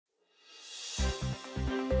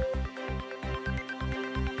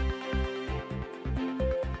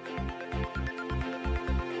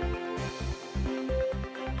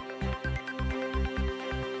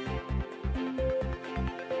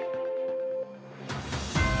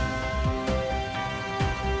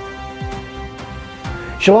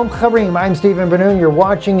Shalom Chavrim, I'm Stephen Ben-Nun. You're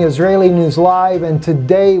watching Israeli News Live, and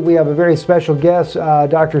today we have a very special guest,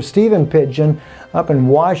 Dr. Stephen Pidgeon, up in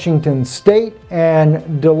Washington State,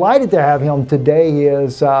 and delighted to have him today. He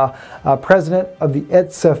is president of the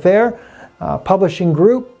Et Sefer publishing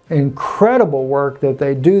group. Incredible work that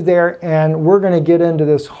they do there, and we're going to get into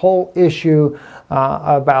this whole issue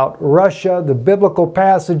about Russia, the biblical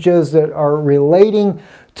passages that are relating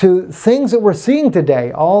to things that we're seeing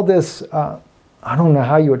today. All this I don't know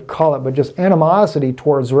how you would call it, but just animosity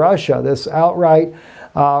towards Russia, this outright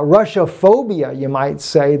Russia-phobia, you might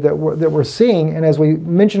say, that we're seeing. And as we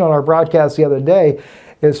mentioned on our broadcast the other day,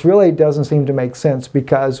 this really doesn't seem to make sense,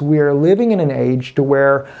 because we are living in an age to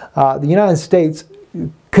where the United States,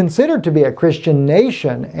 considered to be a Christian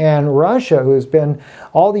nation, and Russia, who's been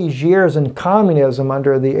all these years in communism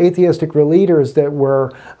under the atheistic leaders that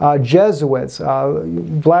were Jesuits,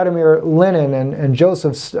 Vladimir Lenin and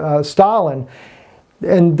Joseph Stalin,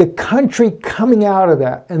 and the country coming out of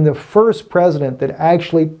that, and the first president that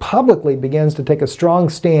actually publicly begins to take a strong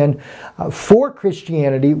stand for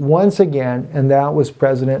Christianity once again, and that was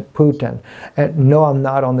President Putin. And no, I'm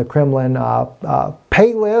not on the Kremlin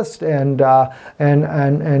pay list, and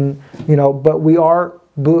you know, but we are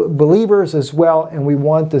believers as well, and we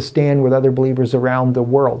want to stand with other believers around the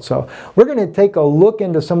world. So we're going to take a look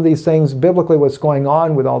into some of these things biblically, what's going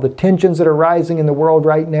on with all the tensions that are rising in the world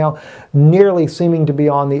right now, nearly seeming to be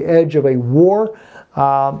on the edge of a war,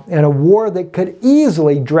 and a war that could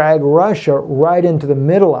easily drag Russia right into the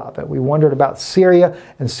middle of it. We wondered about Syria,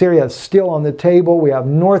 and Syria is still on the table. We have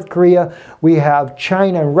North Korea, we have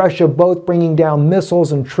China and Russia both bringing down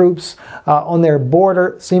missiles and troops on their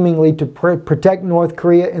border, seemingly to protect North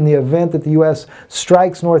Korea in the event that the U.S.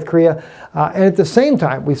 strikes North Korea. And at the same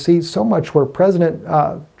time, we see so much where President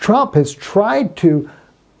Trump has tried to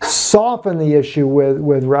soften the issue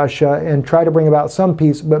with Russia and try to bring about some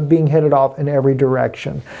peace, but being headed off in every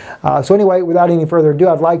direction. So anyway, without any further ado,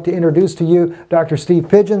 I'd like to introduce to you Dr. Steve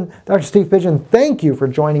Pidgeon. Dr. Steve Pidgeon, thank you for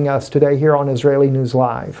joining us today here on Israeli News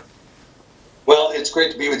Live. Well, it's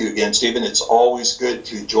great to be with you again, Stephen. It's always good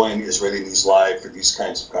to join Israeli News Live for these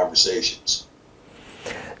kinds of conversations.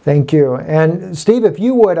 Thank you. And Steve, if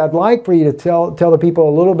you would, I'd like for you to tell the people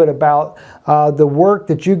a little bit about the work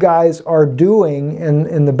that you guys are doing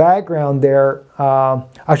in the background there.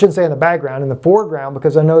 I shouldn't say in the background, in the foreground,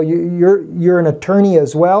 because I know you're an attorney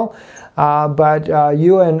as well. But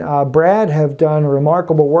you and Brad have done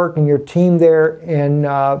remarkable work in your team there in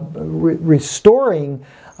restoring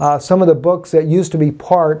some of the books that used to be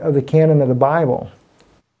part of the canon of the Bible.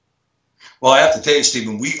 Well, I have to tell you,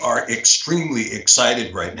 Stephen, we are extremely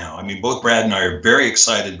excited right now. I mean, both Brad and I are very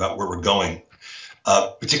excited about where we're going,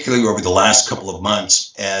 particularly over the last couple of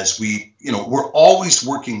months, as we're always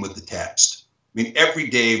working with the text. I mean, every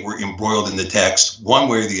day we're embroiled in the text, one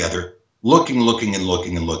way or the other, looking,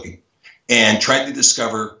 and trying to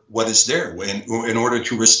discover what is there in order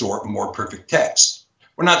to restore a more perfect text.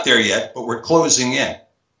 We're not there yet, but we're closing in.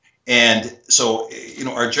 And so,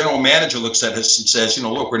 our general manager looks at us and says,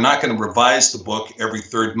 look, we're not going to revise the book every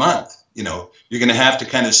third month. You're going to have to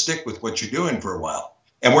kind of stick with what you're doing for a while.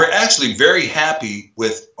 And we're actually very happy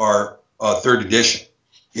with our third edition.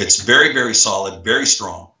 It's very, very solid, very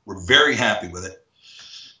strong. We're very happy with it.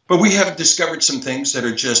 But we have discovered some things that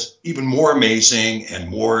are just even more amazing and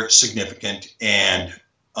more significant, and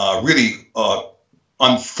really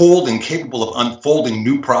capable of unfolding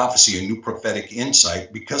new prophecy and new prophetic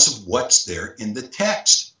insight because of what's there in the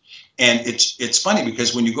text. And it's funny,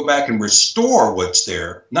 because when you go back and restore what's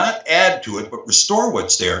there, not add to it, but restore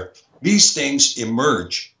what's there, these things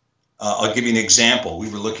emerge. I'll give you an example. We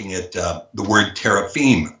were looking at the word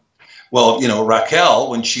teraphim. Well, Raquel,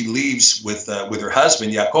 when she leaves with her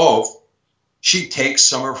husband, Yaakov, she takes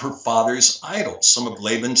some of her father's idols, some of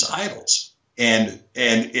Laban's idols. And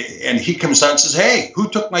he comes out and says, "Hey, who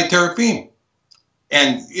took my teraphim?"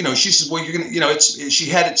 And she says, "Well, you're gonna, she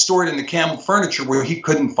had it stored in the camel furniture where he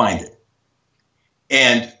couldn't find it."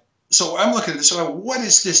 And so I'm looking at this. So what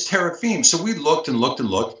is this teraphim? So we looked, and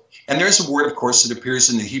there's a word, of course, that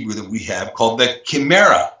appears in the Hebrew that we have called the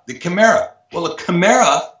chimera. The chimera. Well, a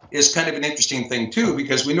chimera is kind of an interesting thing too,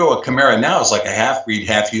 because we know a chimera now is like a half-breed,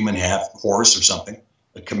 half-human, half-horse or something.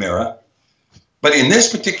 A chimera. But in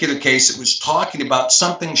this particular case, it was talking about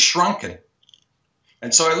something shrunken.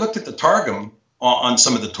 And so I looked at the Targum on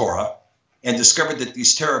some of the Torah and discovered that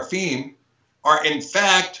these teraphim are, in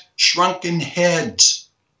fact, shrunken heads.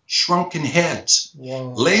 Shrunken heads.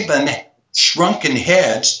 Wow. Laban shrunken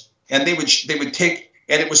heads, and they would take,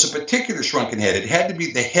 and it was a particular shrunken head. It had to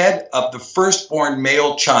be the head of the firstborn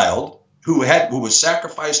male child who was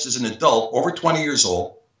sacrificed as an adult, over 20 years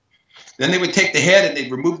old. Then they would take the head and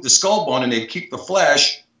they'd remove the skull bone and they'd keep the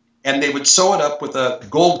flesh and they would sew it up with a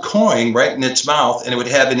gold coin right in its mouth, and it would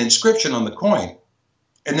have an inscription on the coin.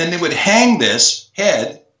 And then they would hang this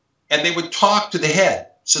head and they would talk to the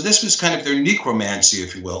head. So this was kind of their necromancy,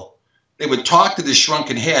 if you will. They would talk to the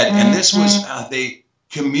shrunken head, and this was they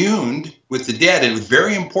communed with the dead. It was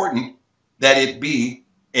very important that it be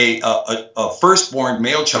a firstborn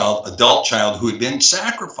male child, adult child who had been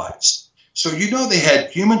sacrificed. So you know they had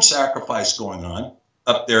human sacrifice going on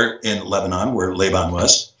up there in Lebanon, where Laban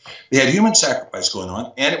was. They had human sacrifice going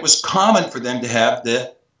on, and it was common for them to have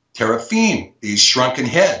the teraphim, these shrunken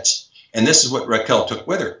heads. And this is what Raquel took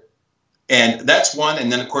with her. And that's one. And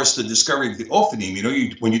then, of course, the discovery of the ophanim. You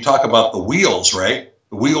know, when you talk about the wheels, right?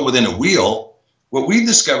 The wheel within a wheel, what we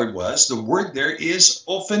discovered was the word there is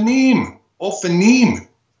ophanim, ophanim.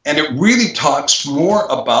 And it really talks more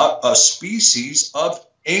about a species of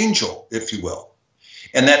angel, if you will.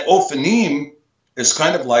 And that ophanim is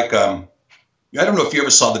kind of like, I don't know if you ever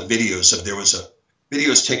saw the videos of, there was a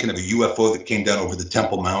videos taken of a UFO that came down over the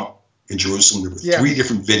Temple Mount in Jerusalem. There were 3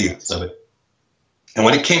 different videos of it. And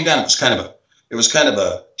when it came down, it was kind of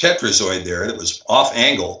a tetrazoid there. It was off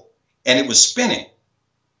angle, and it was spinning.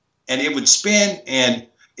 And it would spin, and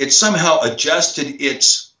it somehow adjusted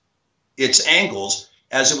its angles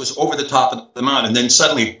as it was over the top of the mountain. And then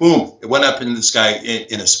suddenly, boom, it went up into the sky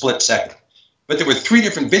in a split second. But there were 3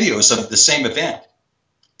 different videos of the same event.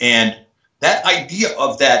 And that idea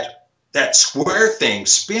of that square thing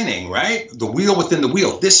spinning, right? The wheel within the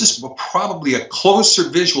wheel. This is probably a closer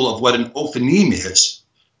visual of what an ophanim is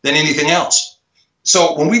than anything else.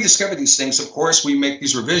 So when we discover these things, of course, we make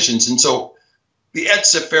these revisions. And so the Et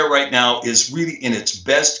Sefer right now is really in its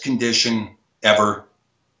best condition ever.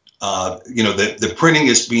 You know, the printing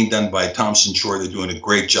is being done by Thomson Shore. They're doing a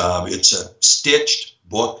great job. It's a stitched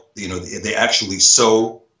book. You know, they actually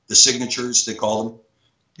sew the signatures, they call them.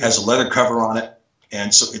 It has a leather cover on it.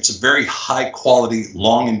 And so it's a very high quality,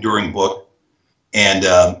 long enduring book. And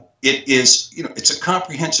it is, you know, it's a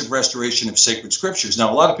comprehensive restoration of sacred scriptures.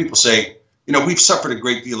 Now, a lot of people say, you know, we've suffered a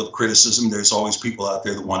great deal of criticism. There's always people out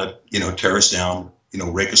there that want to, you know, tear us down, you know,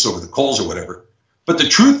 rake us over the coals or whatever. But the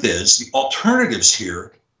truth is, the alternatives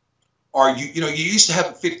here are, you know, you used to have a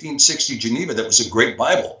 1560 Geneva that was a great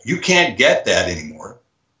Bible. You can't get that anymore.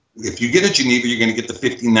 If you get a Geneva, you're going to get the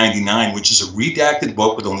 1599, which is a redacted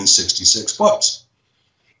book with only 66 books.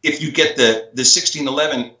 If you get the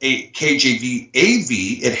 1611 KJV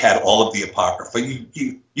AV, it had all of the Apocrypha.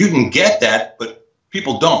 You can get that, but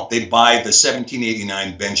people don't. They buy the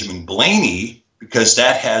 1789 Benjamin Blaney because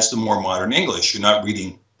that has the more modern English. You're not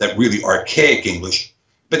reading that really archaic English.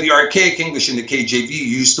 But the archaic English in the KJV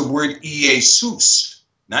used the word Iesus,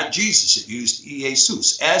 not Jesus. It used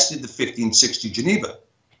Iesus, as did the 1560 Geneva.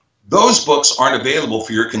 Those books aren't available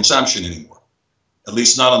for your consumption anymore, at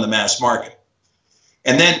least not on the mass market.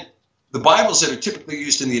 And then the Bibles that are typically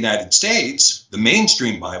used in the United States, the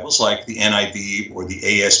mainstream Bibles like the NIV or the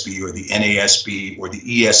ASB or the NASB or the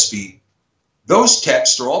ESV, those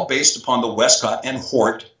texts are all based upon the Westcott and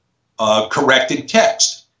Hort corrected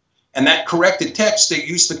text. And that corrected text, they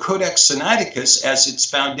use the Codex Sinaiticus as its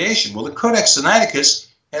foundation. Well, the Codex Sinaiticus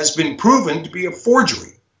has been proven to be a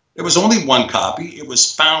forgery. There was only one copy. It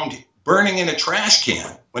was found burning in a trash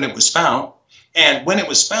can when it was found. And when it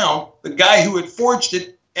was found, the guy who had forged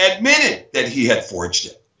it admitted that he had forged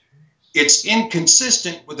it. It's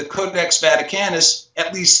inconsistent with the Codex Vaticanus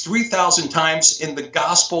at least 3,000 times in the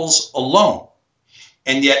Gospels alone.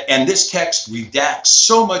 And yet, and this text redacts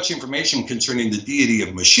so much information concerning the deity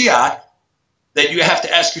of Mashiach that you have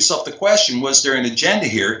to ask yourself the question, was there an agenda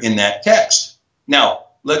here in that text? Now,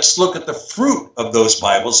 let's look at the fruit of those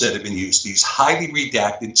Bibles that have been used, these highly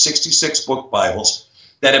redacted 66-book Bibles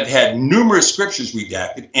that have had numerous scriptures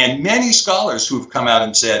redacted, and many scholars who have come out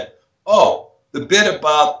and said, oh, the bit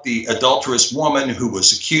about the adulterous woman who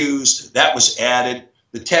was accused, that was added.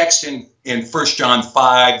 The text in 1 John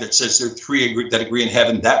 5 that says there are 3 that agree in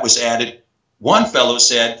heaven, that was added. One fellow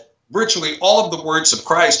said virtually all of the words of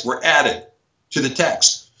Christ were added to the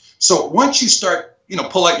text. So once you start, you know,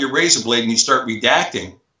 pull out your razor blade and you start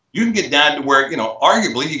redacting, you can get down to where, you know,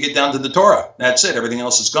 arguably you get down to the Torah. That's it. Everything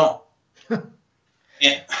else is gone.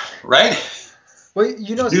 Yeah, right? Well,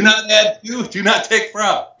 you know, do not add to, do not take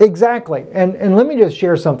from. Exactly. And let me just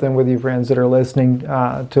share something with you, friends that are listening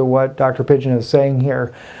to what Dr. Pidgeon is saying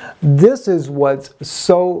here. This is what's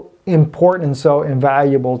so important and so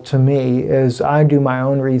invaluable to me as I do my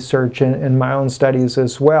own research and my own studies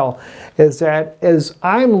as well, is that as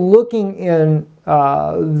I'm looking in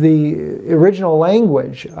the original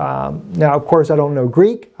language. Now, of course, I don't know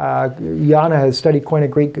Greek. Yana has studied Koine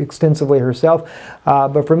Greek extensively herself,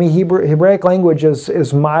 but for me, Hebraic language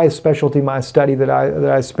is my specialty, my study that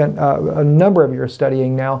I spent a number of years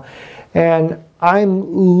studying now, and I'm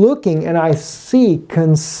looking and I see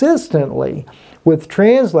consistently with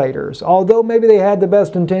translators, although maybe they had the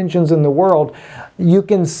best intentions in the world, you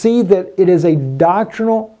can see that it is a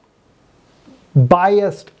doctrinal,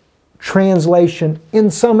 biased translation in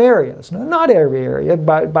some areas. Now, not every area,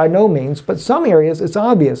 by no means, but some areas it's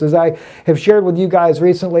obvious, as I have shared with you guys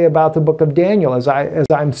recently about the book of Daniel, as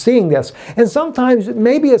I'm seeing this. And sometimes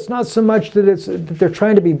maybe it's not so much that they're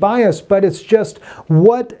trying to be biased, but it's just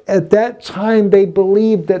what at that time they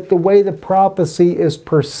believed, that the way the prophecy is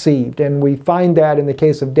perceived. And we find that in the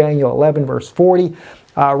case of Daniel 11 verse 40.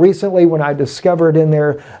 Recently, when I discovered in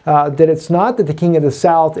there that it's not that the king of the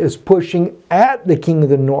south is pushing at the king of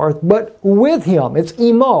the north, but with him. It's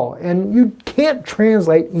imo, and you can't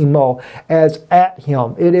translate imo as at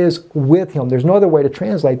him. It is with him. There's no other way to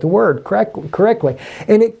translate the word correctly.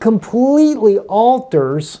 And it completely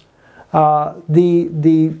alters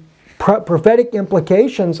the prophetic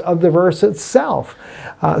implications of the verse itself.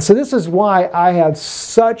 So this is why I have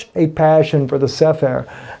such a passion for the Sefer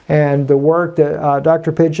and the work that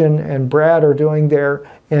Dr. Pidgeon and Brad are doing there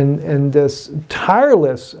in this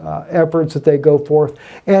tireless efforts that they go forth,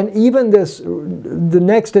 and even the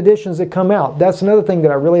next editions that come out. That's another thing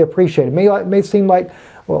that I really appreciate. It may seem like,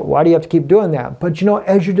 well, why do you have to keep doing that? But you know,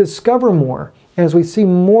 as you discover more, as we see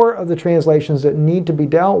more of the translations that need to be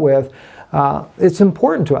dealt with, it's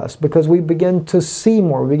important to us because we begin to see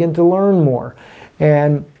more, we begin to learn more.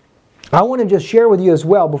 And I want to just share with you as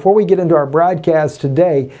well, before we get into our broadcast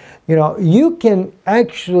today, you know, you can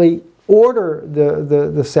actually order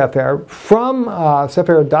the Sefer from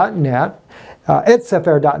Sefer.net, at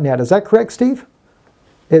Sefer.net. Is that correct, Steve?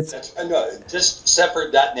 No, just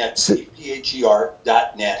Sefer.net,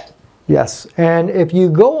 Pher.net. Yes, and if you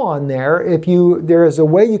go on there, there is a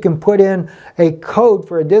way you can put in a code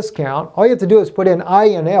for a discount. All you have to do is put in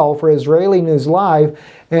INL for Israeli News Live,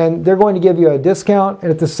 and they're going to give you a discount,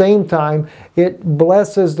 and at the same time, it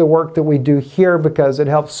blesses the work that we do here because it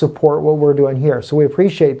helps support what we're doing here. So we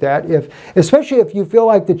appreciate that. Especially if you feel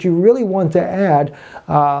like that you really want to add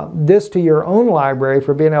this to your own library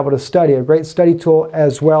for being able to study, a great study tool,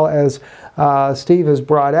 as well as Steve has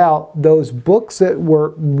brought out those books that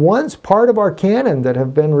were once part of our canon that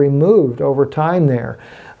have been removed over time there.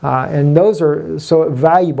 And those are so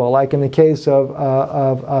valuable, like in the case of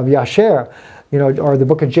Yasher, you know, or the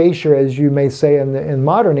book of Jasher, as you may say in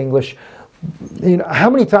modern English. You know, how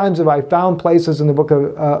many times have I found places in the book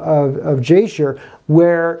of Jasher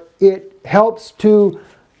where it helps to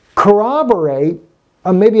corroborate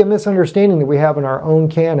maybe a misunderstanding that we have in our own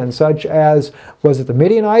canon, such as, was it the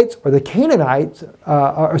Midianites or the Canaanites,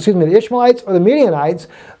 the Ishmaelites or the Midianites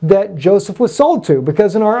that Joseph was sold to?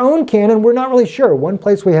 Because in our own canon, we're not really sure. One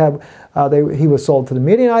place we have he was sold to the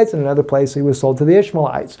Midianites, and another place he was sold to the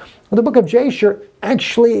Ishmaelites. Well, the book of Jasher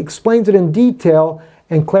actually explains it in detail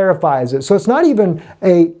and clarifies it. So it's not even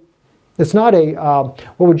what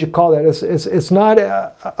would you call that? It's not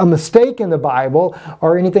a mistake in the Bible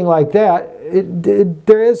or anything like that.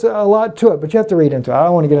 There is a lot to it, but you have to read into it. I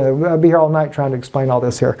don't want to get into it. I'll be here all night trying to explain all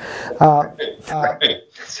this here. So,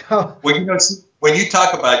 well, you know, when you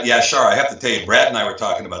talk about Yashar, I have to tell you, Brad and I were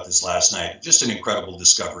talking about this last night. Just an incredible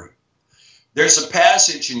discovery. There's a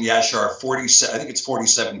passage in Yashar 47, I think it's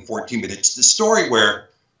 47:14, but it's the story where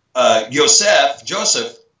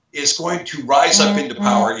Joseph is going to rise up into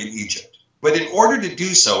power in Egypt. But in order to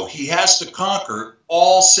do so, he has to conquer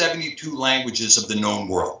all 72 languages of the known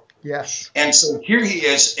world. Yes. And so here he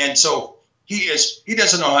is, and so he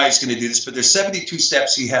doesn't know how he's going to do this, but there's 72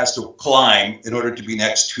 steps he has to climb in order to be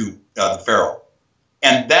next to the Pharaoh.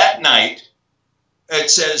 And that night, it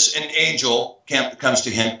says an angel comes to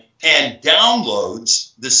him and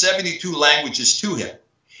downloads the 72 languages to him.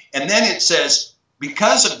 And then it says,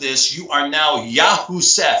 because of this, you are now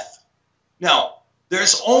Yahusef. Now,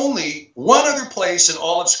 there's only one other place in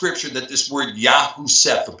all of Scripture that this word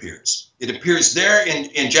Yahusef appears. It appears there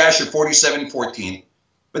in Jasher 47:14,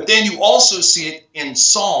 but then you also see it in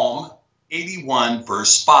Psalm 81,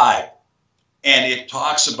 verse 5. And it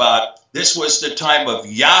talks about this was the time of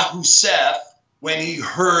Yahusef when he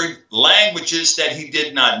heard languages that he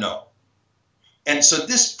did not know. And so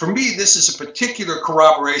this, for me, this is a particular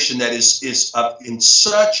corroboration that is in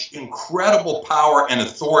such incredible power and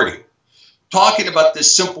authority. Talking about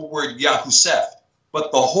this simple word Yahusef,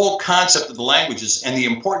 but the whole concept of the languages and the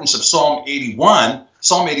importance of Psalm 81.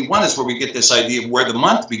 Psalm 81 is where we get this idea of where the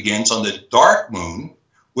month begins on the dark moon,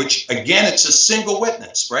 which again, it's a single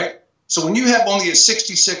witness, right? So when you have only a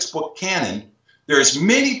 66-book canon, there's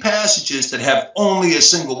many passages that have only a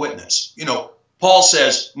single witness. You know, Paul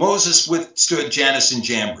says Moses withstood Jannes and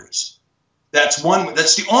Jambres. That's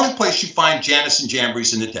the only place you find Jannes and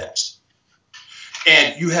Jambres in the text.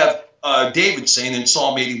 And you have David saying in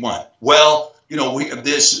Psalm 81, well, you know, we have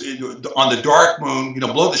this on the dark moon, you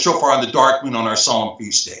know, blow the shofar on the dark moon on our solemn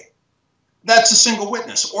feast day. That's a single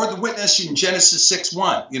witness. Or the witness in Genesis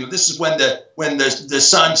 6:1. You know, this is when the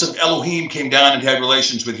sons of Elohim came down and had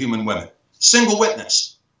relations with human women. Single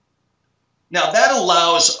witness. Now that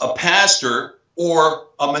allows a pastor or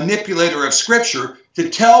a manipulator of scripture to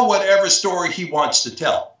tell whatever story he wants to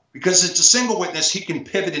tell. Because it's a single witness, he can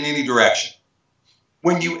pivot in any direction.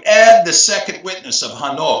 When you add the second witness of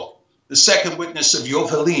Hanok, the second witness of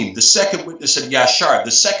Yovelim, the second witness of Yashar, the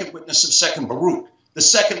second witness of second Baruch, the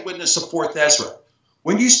second witness of fourth Ezra.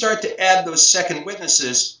 When you start to add those second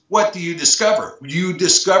witnesses, what do you discover? You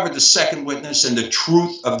discover the second witness and the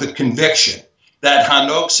truth of the conviction that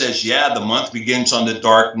Hanok says, yeah, the month begins on the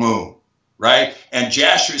dark moon, right? And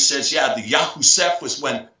Jasher says, yeah, the Yahusef was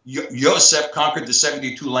when Yosef conquered the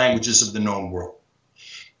 72 languages of the known world.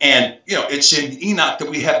 And, you know, it's in Enoch that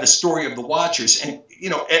we have the story of the Watchers. And, you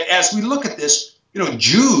know, as we look at this, you know,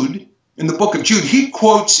 Jude, in the book of Jude, he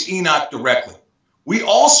quotes Enoch directly. We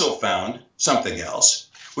also found something else,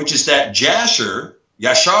 which is that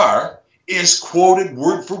Yashar, is quoted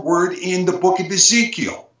word for word in the book of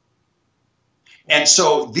Ezekiel. And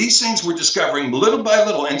so these things we're discovering little by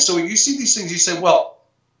little. And so you see these things, you say, well,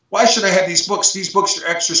 why should I have these books? These books are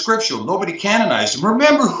extra scriptural. Nobody canonized them.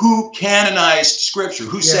 Remember who canonized scripture,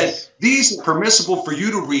 who said these are permissible for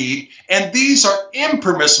you to read and these are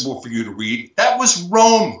impermissible for you to read. That was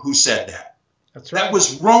Rome who said that. That's right. That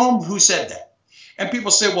was Rome who said that. And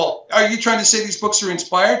people say, well, are you trying to say these books are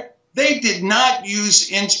inspired? They did not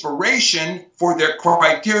use inspiration for their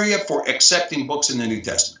criteria for accepting books in the New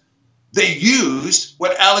Testament. They used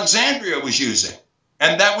what Alexandria was using,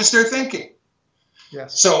 and that was their thinking.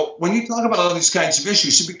 Yes. So when you talk about all these kinds of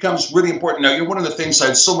issues, it becomes really important. Now, one of the things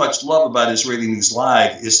I so much love about Israeli News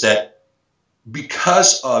Live is that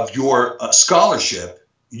because of your scholarship,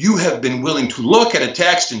 you have been willing to look at a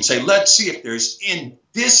text and say, let's see if there's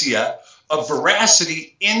indicia of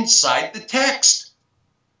veracity inside the text.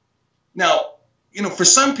 Now, you know, for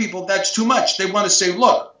some people, that's too much. They want to say,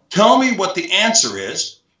 look, tell me what the answer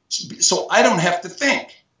is so I don't have to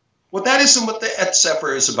think. Well, that isn't what the Et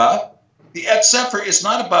Sefer is about. The Et Sefer is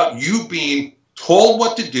not about you being told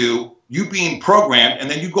what to do, you being programmed, and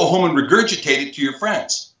then you go home and regurgitate it to your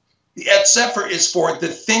friends. The Et Sefer is for the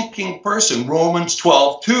thinking person, Romans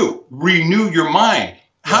 12:2. Renew your mind.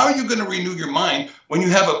 How are you going to renew your mind when you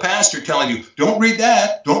have a pastor telling you, don't read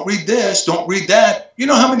that, don't read this, don't read that? You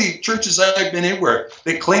know how many churches I've been in where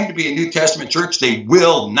they claim to be a New Testament church, they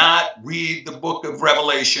will not read the book of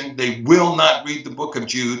Revelation, they will not read the book of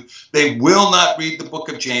Jude, they will not read the book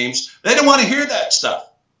of James. They don't want to hear that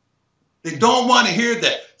stuff. They don't want to hear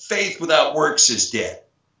that faith without works is dead.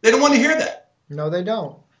 They don't want to hear that. No, they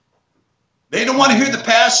don't. They don't want to hear the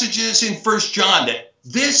passages in 1 John that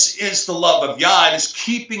this is the love of Yah, it is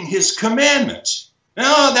keeping his commandments.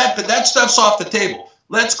 No, that stuff's off the table.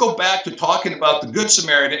 Let's go back to talking about the Good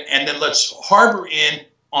Samaritan, and then let's harbor in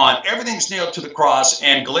on everything's nailed to the cross,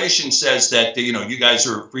 and Galatians says that, you know, you guys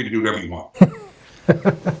are free to do whatever you want.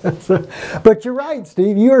 But you're right,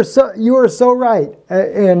 Steve. You are so right.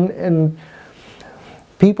 And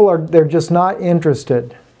people they're just not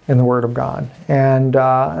interested in the Word of God. And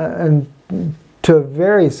to a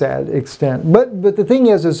very sad extent. But the thing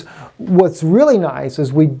is what's really nice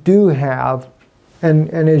is we do have, and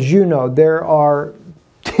as you know, there are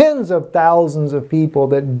tens of thousands of people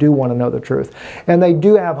that do want to know the truth. And they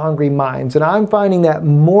do have hungry minds. And I'm finding that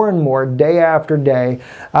more and more day after day.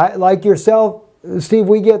 Like yourself, Steve,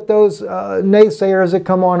 we get those naysayers that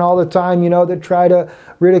come on all the time, you know, that try to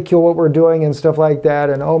ridicule what we're doing and stuff like that.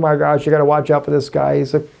 And oh my gosh, you got to watch out for this guy.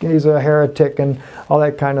 He's a heretic and all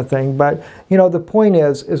that kind of thing. But you know, the point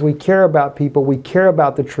is we care about people, we care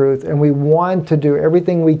about the truth, and we want to do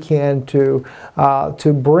everything we can to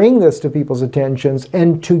bring this to people's attentions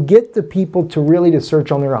and to get the people to really to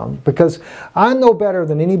search on their own. Because I'm no better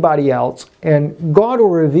than anybody else, and God will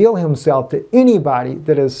reveal Himself to anybody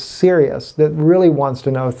that is serious, that really wants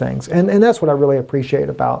to know things. And that's what I really appreciate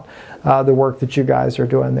about the work that you guys are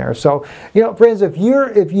doing there. So, you know, friends, if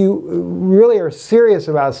you really are serious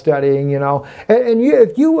about studying, you know, and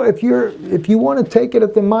if you want to take it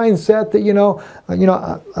at the mindset that, you know,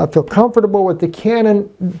 I feel comfortable with the canon.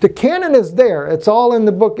 The canon is there. It's all in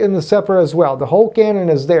the book, in the Sefer as well. The whole canon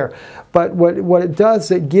is there. But what it does,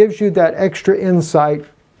 it gives you that extra insight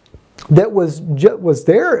that was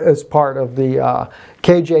there as part of the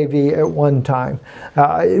KJV at one time.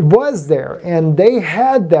 It was there, and they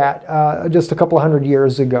had that just a couple of hundred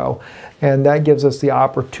years ago, and that gives us the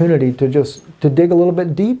opportunity to dig a little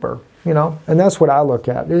bit deeper. You know, and that's what I look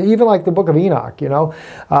at. Even like the Book of Enoch, you know.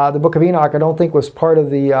 The Book of Enoch I don't think was part of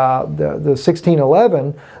the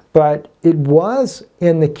 1611, but it was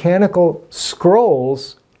in the canonical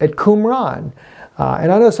scrolls at Qumran.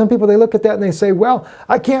 And I know some people, they look at that and they say, well,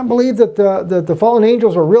 I can't believe that the fallen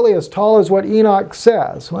angels were really as tall as what Enoch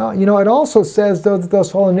says. Well, you know, it also says, though, that those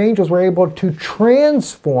fallen angels were able to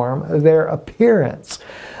transform their appearance.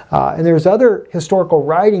 And there's other historical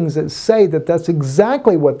writings that say that that's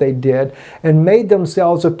exactly what they did and made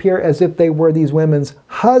themselves appear as if they were these women's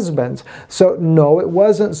husbands. So no, it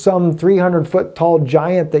wasn't some 300-foot tall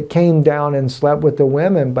giant that came down and slept with the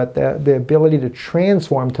women, but the ability to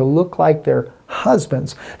transform, to look like their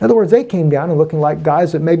husbands. In other words, they came down and looking like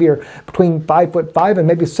guys that maybe are between 5'5" and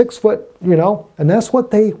maybe 6 foot, you know, and that's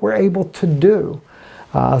what they were able to do.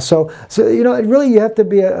 So you know, it really, you have to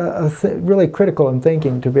be really critical in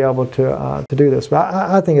thinking to be able to do this. But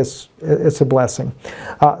I think it's a blessing.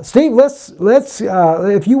 Steve, let's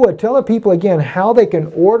if you would tell the people again how they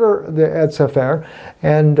can order the Et Sefer,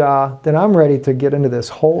 and then I'm ready to get into this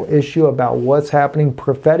whole issue about what's happening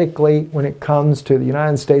prophetically when it comes to the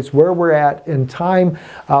United States, where we're at in time,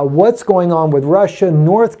 what's going on with Russia,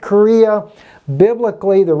 North Korea,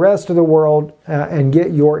 biblically, the rest of the world, and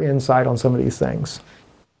get your insight on some of these things.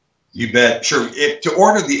 You bet. Sure. To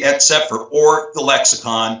order the Et Sefer or the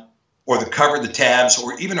lexicon or the cover, the tabs,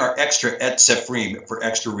 or even our extra Et Seferim for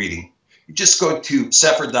extra reading, you just go to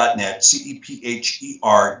Sefer.net,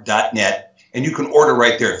 CEPHER.net, and you can order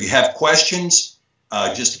right there. If you have questions,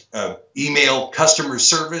 just email customer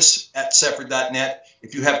service at Sefer.net.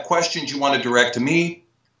 If you have questions you want to direct to me,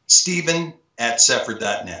 Stephen at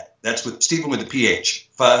Sefer.net. That's with Stephen with a PH.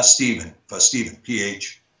 Stephen,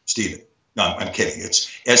 PH, Stephen. No, I'm kidding. It's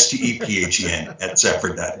STEPHEN at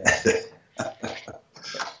Sefer.net.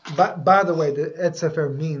 By the way, the Et Sefer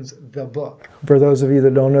means the book. For those of you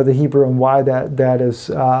that don't know the Hebrew and why that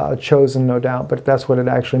is chosen, no doubt, but that's what it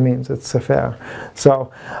actually means. It's Sefer.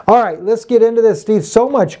 So, all right, let's get into this, Steve. So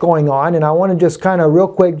much going on, and I want to just kind of real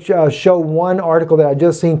quick show one article that I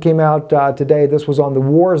just seen came out today. This was on the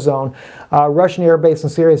war zone. Russian air base in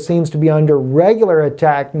Syria seems to be under regular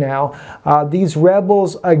attack now. These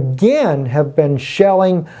rebels, again, have been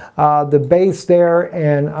shelling the base there,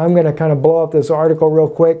 and I'm going to kind of blow up this article real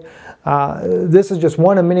quick. This is just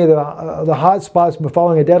one of many of the hot spots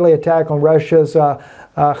following a deadly attack on Russia's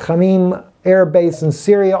Khamim air base in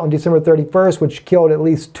Syria on December 31st, which killed at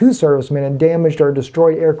least 2 servicemen and damaged or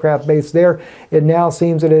destroyed aircraft base there. It now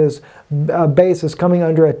seems that his base is coming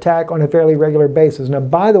under attack on a fairly regular basis. Now,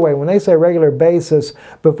 by the way, when they say regular basis,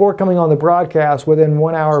 before coming on the broadcast, within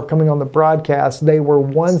 1 hour of coming on the broadcast, they were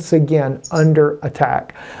once again under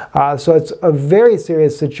attack. So it's a very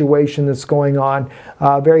serious situation that's going on,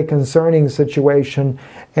 very concerning situation.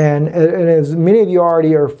 And as many of you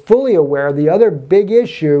already are fully aware, the other big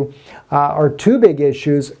issue, or 2 big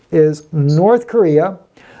issues, is North Korea,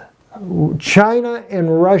 China,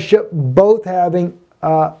 and Russia both having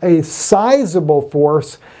a sizable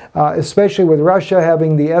force, especially with Russia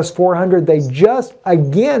having the S-400. They just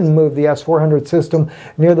again moved the S-400 system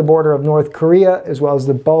near the border of North Korea, as well as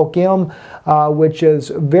the Bulk-M, which is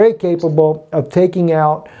very capable of taking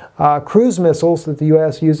out cruise missiles that the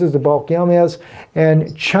U.S. uses, the Bulk-M is.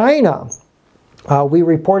 And China, we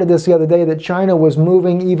reported this the other day, that China was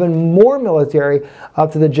moving even more military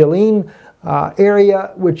up to the Jilin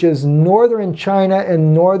area, which is northern China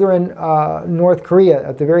and northern North Korea,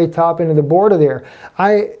 at the very top end of the border there.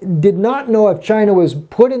 I did not know if China was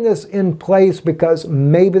putting this in place because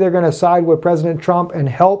maybe they're going to side with President Trump and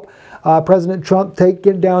help President Trump take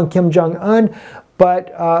down Kim Jong-un.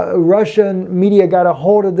 But Russian media got a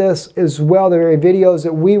hold of this as well, the very videos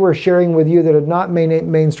that we were sharing with you that had not made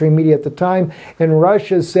mainstream media at the time. And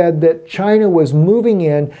Russia said that China was moving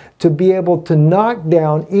in to be able to knock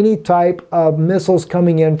down any type of missiles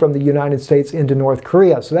coming in from the United States into North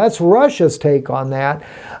Korea. So that's Russia's take on that.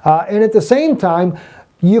 And at the same time,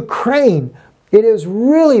 Ukraine. It is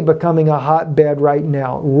really becoming a hotbed right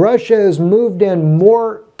now. Russia has moved in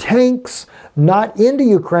more tanks, not into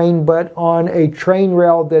Ukraine, but on a train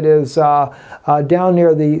rail that is down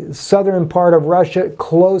near the southern part of Russia,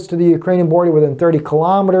 close to the Ukrainian border, within 30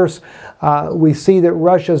 kilometers. We see that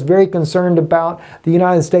Russia is very concerned about the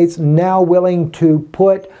United States now willing to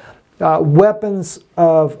put weapons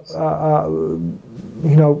of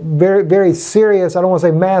very, very serious, I don't want to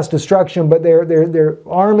say mass destruction, but they're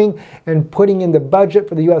arming and putting in the budget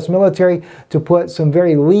for the U.S. military to put some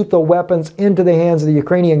very lethal weapons into the hands of the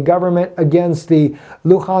Ukrainian government against the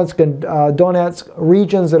Luhansk and Donetsk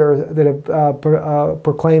regions that have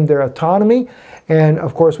proclaimed their autonomy. And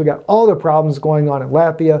of course, we got all the problems going on in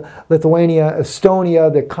Latvia, Lithuania,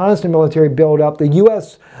 Estonia, the constant military buildup. The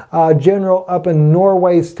U.S. General up in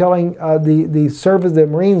Norway is telling the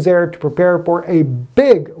Marines there to prepare for a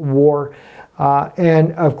big war.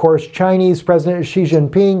 And of course, Chinese President Xi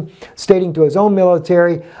Jinping stating to his own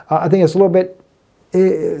military, I think it's a little bit,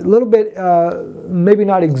 maybe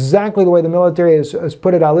not exactly the way the military has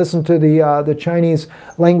put it. I listened to the Chinese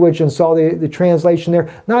language and saw the translation there.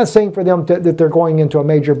 Not saying for them that they're going into a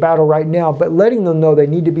major battle right now, but letting them know they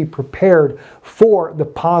need to be prepared for the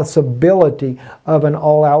possibility of an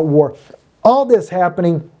all-out war. All this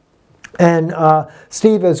happening. And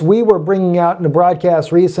Steve, as we were bringing out in the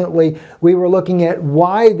broadcast recently, we were looking at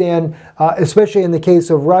why then, especially in the case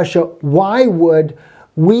of Russia, why would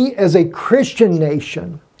we as a Christian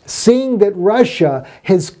nation, seeing that Russia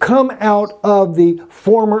has come out of the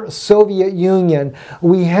former Soviet Union,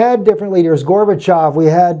 we had different leaders, Gorbachev, we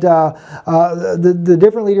had the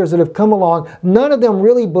different leaders that have come along, none of them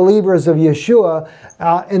really believers of Yeshua,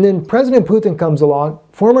 and then President Putin comes along,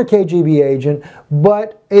 former KGB agent,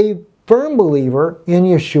 but a firm believer in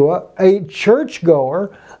Yeshua, a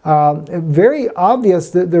churchgoer. Very obvious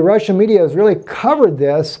that the Russian media has really covered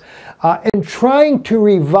this and trying to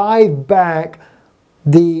revive back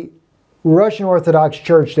the Russian Orthodox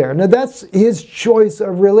Church there. Now that's his choice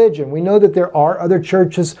of religion. We know that there are other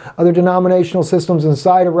churches, other denominational systems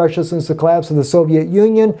inside of Russia since the collapse of the Soviet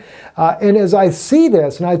Union. And as I see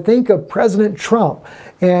this, and I think of President Trump,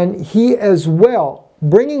 and he as well,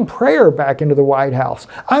 bringing prayer back into the White House.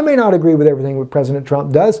 I may not agree with everything that President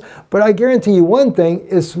Trump does, but I guarantee you one thing,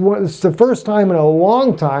 it's the first time in a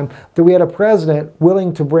long time that we had a president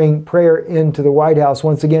willing to bring prayer into the White House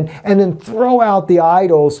once again, and then throw out the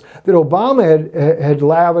idols that Obama had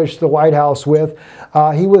lavished the White House with.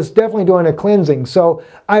 He was definitely doing a cleansing. So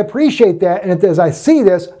I appreciate that, and as I see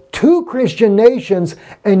this, two Christian nations,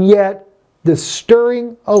 and yet the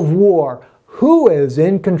stirring of war. Who is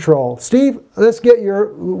in control? Steve, let's get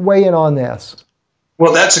your weigh in on this.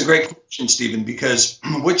 Well, that's a great question, Stephen, because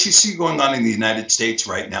what you see going on in the United States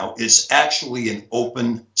right now is actually an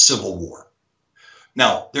open civil war.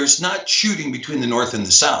 Now, there's not shooting between the North and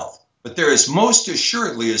the South, but there is most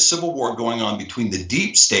assuredly a civil war going on between the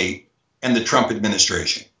deep state and the Trump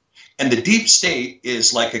administration. And the deep state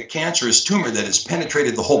is like a cancerous tumor that has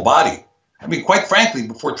penetrated the whole body. I mean, quite frankly,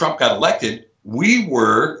 before Trump got elected, we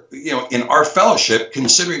were, in our fellowship,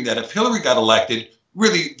 considering that if Hillary got elected,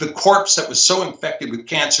 really the corpse that was so infected with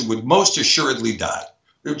cancer would most assuredly die.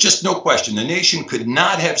 There was just no question. The nation could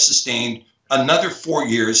not have sustained another 4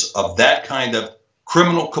 years of that kind of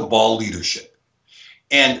criminal cabal leadership.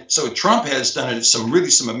 And so Trump has done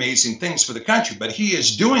some amazing things for the country, but he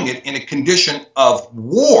is doing it in a condition of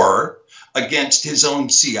war against his own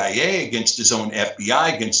CIA, against his own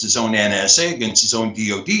FBI, against his own NSA, against his own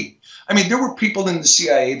DOD. I mean, there were people in the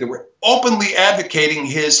CIA that were openly advocating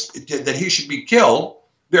that he should be killed.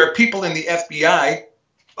 There are people in the FBI,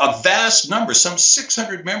 a vast number, some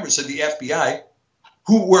 600 members of the FBI,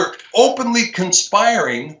 who were openly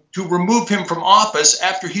conspiring to remove him from office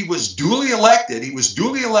after he was duly elected. He was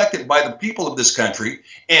duly elected by the people of this country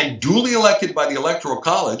and duly elected by the Electoral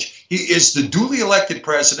College. He is the duly elected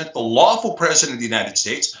president, the lawful president of the United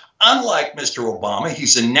States. Unlike Mr. Obama,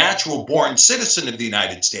 he's a natural born citizen of the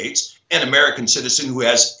United States, an American citizen who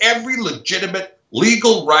has every legitimate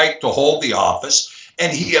legal right to hold the office.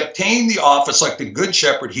 And he obtained the office like the Good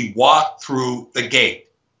Shepherd. He walked through the gate.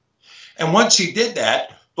 And once he did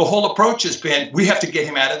that, the whole approach has been, we have to get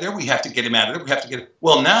him out of there. We have to get him out of there. We have to get him.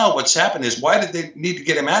 Well, now what's happened is, why did they need to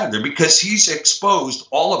get him out of there? Because he's exposed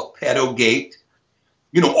all of pedogate,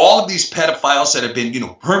 all of these pedophiles that have been,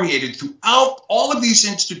 permeated throughout all of these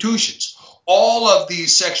institutions, all of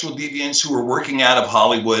these sexual deviants who are working out of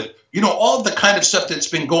Hollywood, all of the kind of stuff that's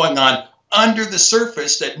been going on under the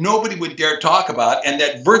surface that nobody would dare talk about, and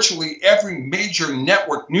that virtually every major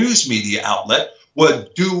network news media outlet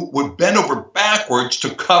would bend over backwards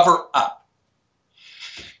to cover up.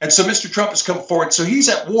 And so Mr. Trump has come forward. So he's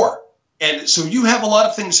at war. And so you have a lot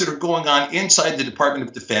of things that are going on inside the Department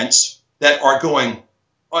of Defense that are going,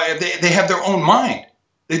 they have their own mind.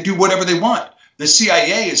 They do whatever they want. The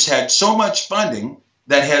CIA has had so much funding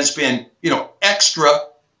that has been, extra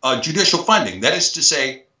judicial funding. That is to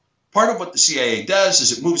say, part of what the CIA does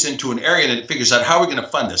is it moves into an area and it figures out how we're going to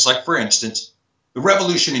fund this. Like, for instance, The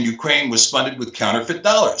revolution in Ukraine was funded with counterfeit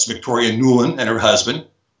dollars. Victoria Nuland and her husband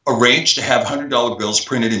arranged to have $100 bills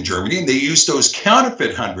printed in Germany, and they used those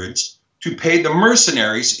counterfeit hundreds to pay the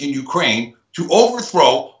mercenaries in Ukraine to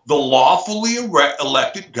overthrow the lawfully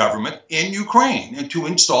elected government in Ukraine and to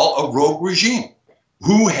install a rogue regime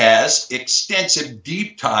who has extensive,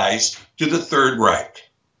 deep ties to the Third Reich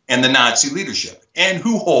and the Nazi leadership, and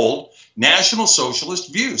who hold National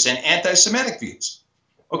Socialist views and anti-Semitic views.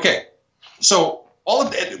 Okay, so all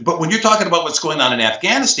of that, but when you're talking about what's going on in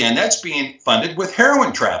Afghanistan, that's being funded with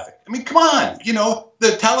heroin traffic. I mean, come on, you know, the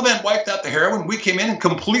Taliban wiped out the heroin. We came in and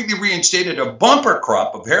completely reinstated a bumper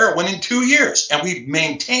crop of heroin in 2 years, and we've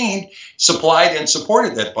maintained, supplied, and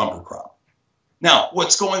supported that bumper crop. Now,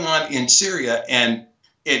 what's going on in Syria and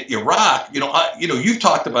in Iraq, you've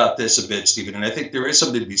talked about this a bit, Stephen, and I think there is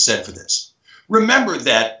something to be said for this. Remember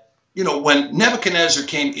that, you know, when Nebuchadnezzar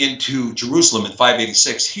came into Jerusalem in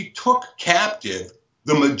 586, he took captive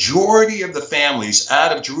the majority of the families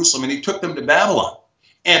out of Jerusalem, and he took them to Babylon.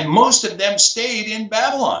 And most of them stayed in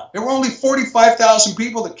Babylon. There were only 45,000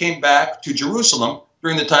 people that came back to Jerusalem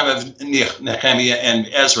during the time of Nehemiah and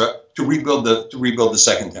Ezra to rebuild the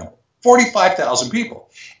Second Temple. 45,000 people.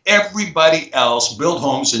 Everybody else built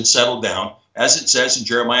homes and settled down, as it says in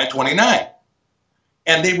Jeremiah 29.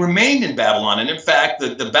 And they remained in Babylon. And in fact,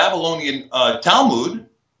 the Babylonian Talmud,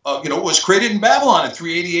 was created in Babylon in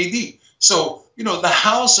 380 AD. So, you know, the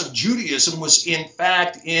house of Judaism was in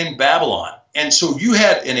fact in Babylon. And so you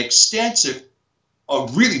had an extensive, a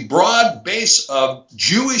really broad base of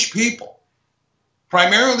Jewish people,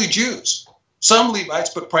 primarily Jews, some Levites,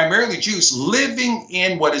 but primarily Jews, living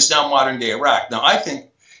in what is now modern day Iraq. Now, I think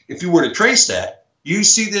if you were to trace that, you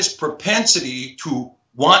see this propensity to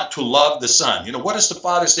want to love the son. You know, what is the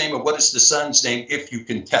father's name and what is the son's name, if you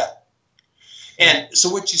can tell? And so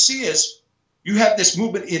what you see is you have this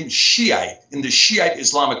movement in the Shiite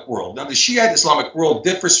Islamic world. Now, the Shiite Islamic world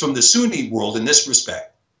differs from the Sunni world in this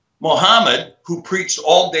respect. Muhammad, who preached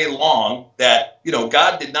all day long that, you know,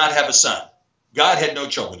 God did not have a son. God had no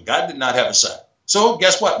children. God did not have a son. So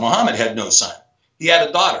guess what? Muhammad had no son. He had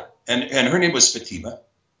a daughter, and her name was Fatima.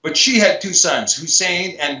 But she had two sons,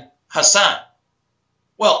 Hussein and Hassan.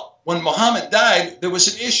 Well, when Muhammad died, there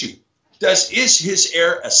was an issue. Is his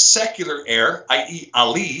heir a secular heir, i.e.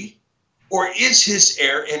 Ali, or is his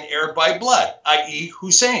heir an heir by blood, i.e.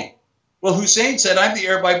 Hussein? Well, Hussein said, I'm the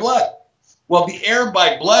heir by blood. Well, the heir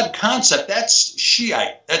by blood concept, that's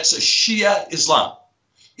Shiite. That's a Shia Islam,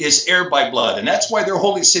 is heir by blood. And that's why their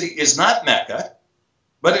holy city is not Mecca,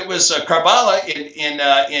 but it was Karbala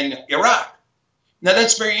in Iraq. Now,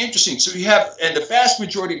 that's very interesting. So you have, and the vast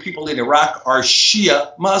majority of people in Iraq are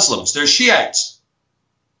Shia Muslims. They're Shiites.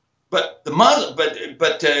 But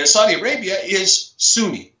Saudi Arabia is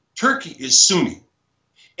Sunni. Turkey is Sunni.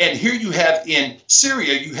 And here you have in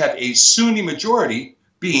Syria, you have a Sunni majority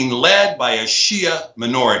being led by a Shia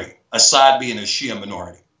minority, Assad being a Shia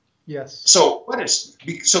minority. Yes. So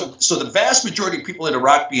so the vast majority of people in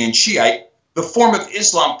Iraq being Shiite, the form of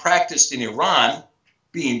Islam practiced in Iran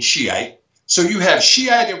being Shiite. So you have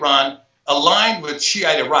Shiite Iran aligned with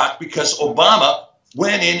Shiite Iraq because Obama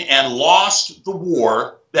went in and lost the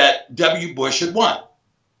war that W. Bush had won.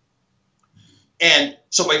 And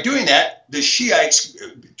so by doing that, the Shiites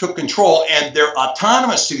took control, and they're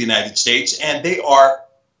autonomous to the United States, and they are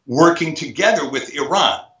working together with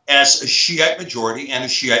Iran as a Shiite majority and a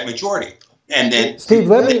Shiite majority. And then Steve,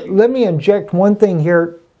 let me inject one thing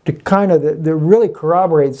here to kind of that really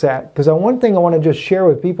corroborates that, because one thing I want to just share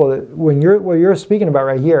with people that what you're speaking about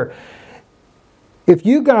right here, if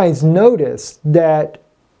you guys notice that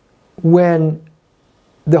when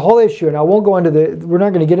the whole issue, and I won't go into we're not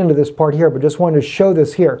going to get into this part here, but just wanted to show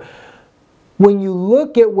this here. When you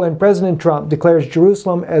look at when President Trump declares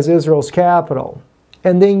Jerusalem as Israel's capital,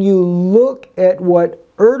 and then you look at what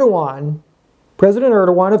President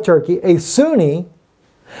Erdogan of Turkey, a Sunni,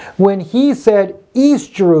 when he said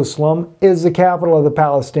East Jerusalem is the capital of the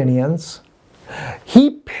Palestinians,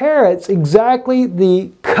 he parrots exactly the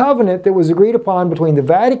covenant that was agreed upon between the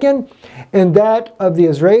Vatican and that of the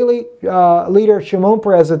Israeli leader Shimon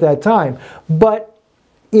Peres at that time. But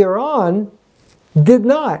Iran did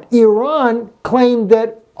not. Iran claimed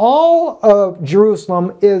that all of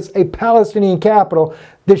Jerusalem is a Palestinian capital.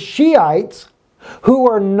 The Shiites, who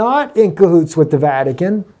are not in cahoots with the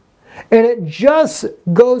Vatican, and it just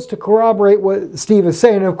goes to corroborate what Steve is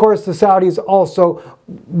saying. And of course, the Saudis also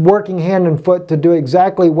working hand and foot to do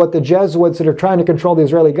exactly what the Jesuits that are trying to control the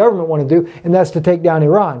Israeli government want to do, and that's to take down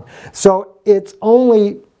Iran. So it's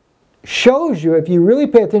only shows you, if you really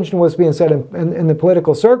pay attention to what's being said in the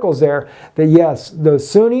political circles there, that yes, those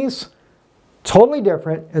Sunnis Totally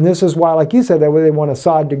different, and this is why, like you said, that way they want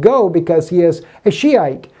Assad to go, because he is a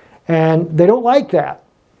Shiite, and they don't like that.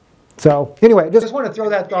 So anyway, just want to throw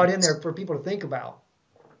that thought in there for people to think about.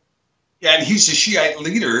 Yeah, and he's a Shiite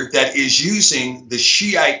leader that is using the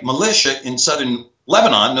Shiite militia in southern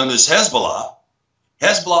Lebanon, known as Hezbollah.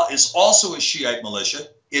 Hezbollah is also a Shiite militia.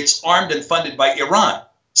 It's armed and funded by Iran.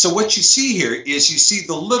 So what you see here is you see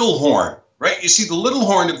the little horn, right? You see the little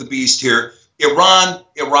horn of the beast here: Iran,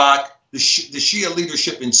 Iraq, the Shia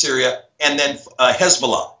leadership in Syria, and then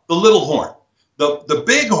Hezbollah, the little horn. The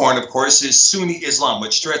big horn, of course, is Sunni Islam,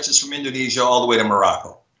 which stretches from Indonesia all the way to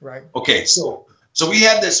Morocco. Right. Okay, so we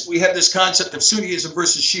have this concept of Sunniism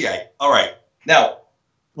versus Shiite. All right. Now,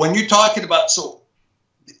 when you're talking about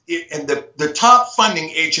and the top funding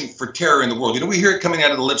agent for terror in the world, we hear it coming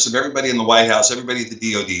out of the lips of everybody in the White House, everybody at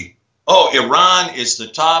the DOD. Oh, Iran is the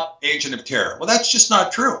top agent of terror. Well, that's just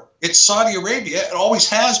not true. It's Saudi Arabia. It always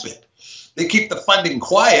has been. They keep the funding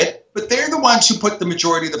quiet, but they're the ones who put the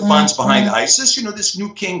majority of the funds behind ISIS. This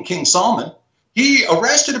new king, King Salman, he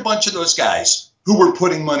arrested a bunch of those guys who were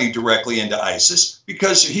putting money directly into ISIS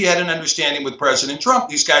because he had an understanding with President Trump.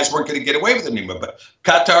 These guys weren't going to get away with it anymore. But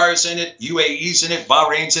Qatar's in it, UAE's in it,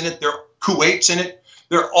 Bahrain's in it, Kuwait's in it.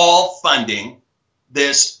 They're all funding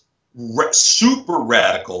this super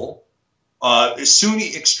radical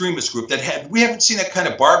Sunni extremist group we haven't seen that kind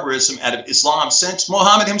of barbarism out of Islam since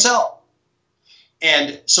Muhammad himself.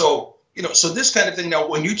 And so, so this kind of thing. Now,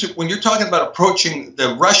 when you're talking about approaching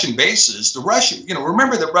the Russian bases,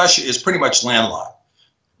 remember that Russia is pretty much landlocked.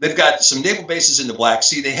 They've got some naval bases in the Black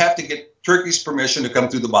Sea. They have to get Turkey's permission to come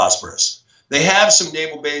through the Bosporus. They have some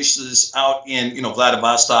naval bases out in,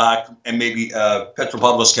 Vladivostok and maybe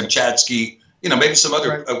Petropavlovsk-Kamchatsky, maybe some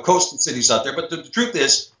other coastal cities out there. But the truth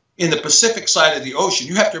is, in the Pacific side of the ocean,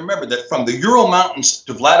 you have to remember that from the Ural Mountains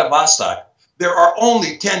to Vladivostok, there are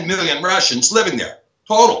only 10 million Russians living there,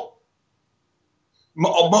 total.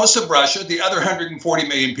 Most of Russia, the other 140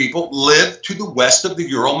 million people, live to the west of the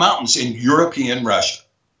Ural Mountains in European Russia,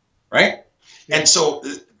 right? And so,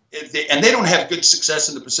 and they don't have good success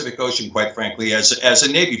in the Pacific Ocean, quite frankly, as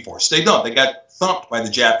a Navy force. They don't. They got thumped by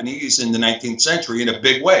the Japanese in the 19th century in a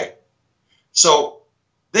big way. So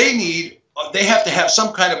they have to have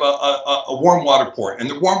some kind of a warm water port. And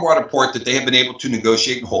the warm water port that they have been able to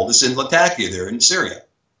negotiate and hold is in Latakia there in Syria.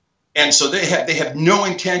 And so they have no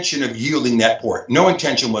intention of yielding that port, no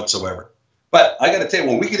intention whatsoever. But I got to tell you,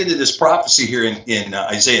 when we get into this prophecy here in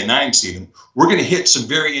Isaiah 9, Stephen, we're going to hit some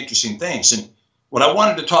very interesting things. And what I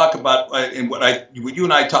wanted to talk about, and what you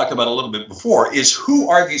and I talked about a little bit before, is who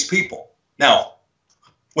are these people? Now,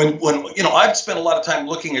 when I've spent a lot of time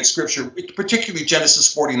looking at Scripture, particularly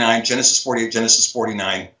Genesis 49, Genesis 48, Genesis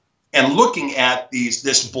 49, and looking at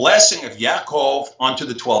this blessing of Yaakov onto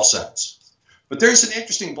the 12 sons. But there's an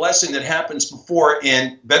interesting blessing that happens before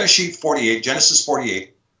in Bereshit 48, Genesis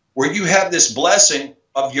 48, where you have this blessing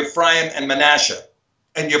of Ephraim and Manasseh,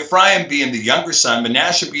 and Ephraim being the younger son,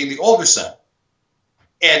 Manasseh being the older son.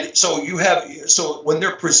 And so when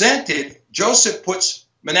they're presented, Joseph puts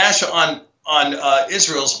Manasseh on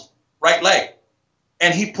Israel's right leg,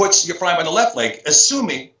 and he puts Ephraim on the left leg,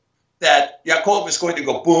 assuming that Yaakov is going to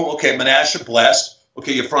go, boom, okay, Manasseh blessed,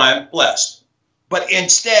 okay, Ephraim blessed. But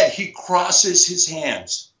instead, he crosses his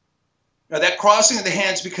hands. Now, that crossing of the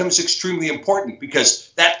hands becomes extremely important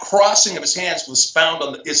because that crossing of his hands is found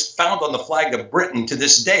on the flag of Britain to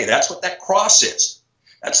this day. That's what that cross is.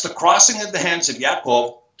 That's the crossing of the hands of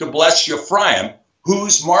Yaakov to bless Ephraim,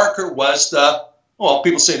 whose marker was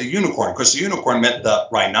people say the unicorn, because the unicorn meant the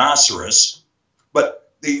rhinoceros. But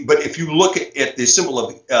if you look at the symbol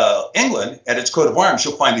of England, at its coat of arms,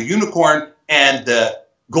 you'll find the unicorn and the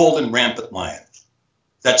golden rampant lion.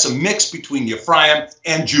 That's a mix between Ephraim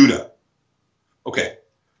and Judah. Okay,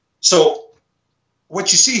 so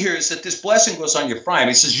what you see here is that this blessing goes on Ephraim.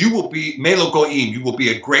 He says, you will be Melo Goim, you will be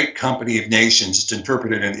a great company of nations. It's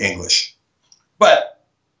interpreted in English. But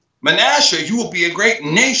Manasseh, you will be a great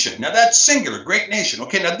nation. Now that's singular, great nation.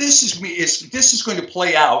 Okay, now this is going to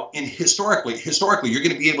play out in historically. You're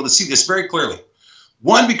going to be able to see this very clearly.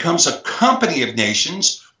 One becomes a company of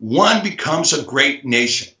nations. One becomes a great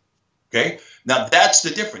nation. Okay, now that's the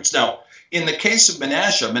difference. Now, in the case of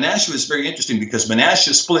Manasseh, Manasseh is very interesting because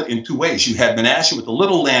Manasseh split in two ways. You had Manasseh with a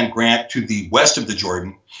little land grant to the west of the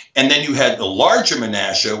Jordan, and then you had the larger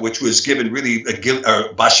Manasseh, which was given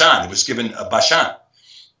Bashan. It was given Bashan.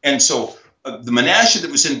 And so the Manasseh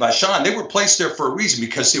that was in Bashan, they were placed there for a reason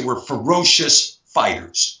because they were ferocious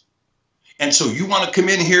fighters. And so you want to come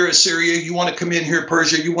in here, Assyria, you want to come in here,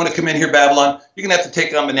 Persia, you want to come in here, Babylon, you're going to have to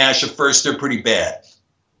take on Manasseh first. They're pretty bad.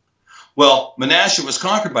 Well, Manasseh was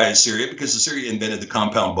conquered by Assyria because Assyria invented the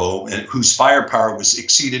compound bow, and whose firepower was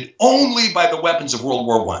exceeded only by the weapons of World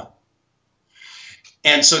War I.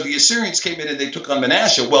 And so the Assyrians came in and they took on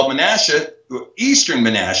Manasseh. Well, Manasseh, eastern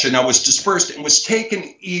Manasseh, now was dispersed and was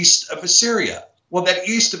taken east of Assyria. Well, that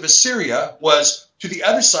east of Assyria was to the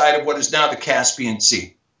other side of what is now the Caspian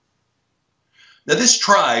Sea. Now, this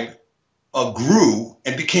tribe grew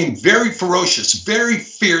and became very ferocious, very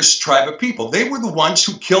fierce tribe of people. They were the ones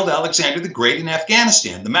who killed Alexander the Great in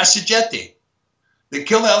Afghanistan, the Massagetти. They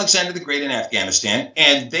killed Alexander the Great in Afghanistan,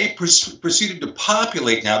 and they proceeded to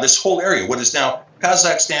populate now this whole area, what is now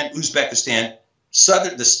Kazakhstan, Uzbekistan,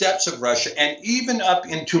 the steppes of Russia, and even up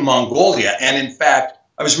into Mongolia. And in fact,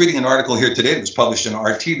 I was reading an article here today that was published in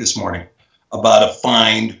RT this morning about a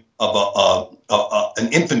find of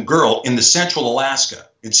an infant girl in central Alaska,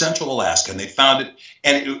 and they found it,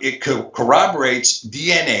 and it corroborates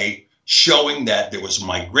DNA showing that there was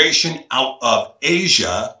migration out of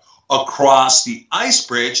Asia across the ice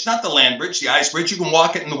bridge, not the land bridge, the ice bridge. You can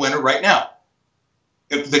walk it in the winter right now.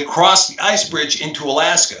 If they crossed the ice bridge into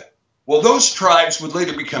Alaska. Well, those tribes would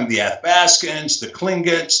later become the Athabascans, the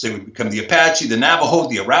Tlingits, they would become the Apache, the Navajo,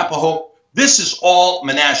 the Arapaho. This is all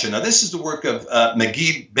Manasseh. Now, this is the work of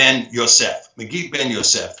Magid Ben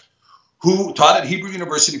Yosef, who taught at Hebrew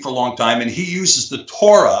University for a long time, and he uses the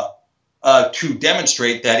Torah to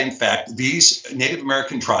demonstrate that, in fact, these Native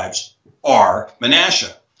American tribes are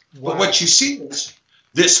Manasseh. Wow. But what you see is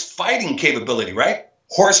this fighting capability, right?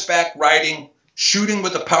 Horseback riding, shooting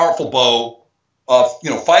with a powerful bow,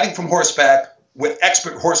 fighting from horseback with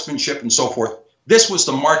expert horsemanship and so forth. This was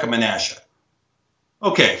the mark of Manasseh.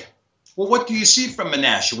 Okay, well, what do you see from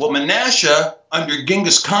Manasseh? Well, Manasseh under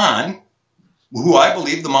Genghis Khan, who I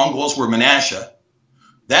believe the Mongols were Manasseh,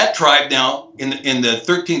 that tribe now in the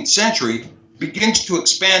 13th century begins to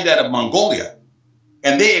expand out of Mongolia.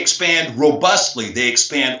 And they expand robustly. They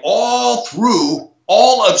expand all through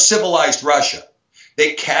all of civilized Russia.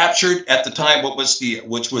 They captured at the time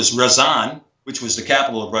which was Ryazan, which was the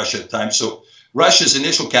capital of Russia at the time. So Russia's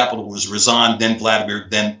initial capital was Ryazan, then Vladimir,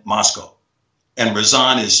 then Moscow. And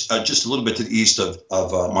Ryazan is just a little bit to the east of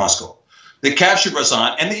Moscow. They captured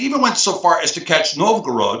Ryazan, and they even went so far as to capture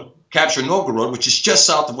Novgorod, which is just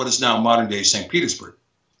south of what is now modern-day St. Petersburg.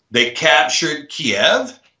 They captured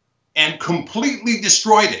Kiev and completely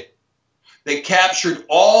destroyed it. They captured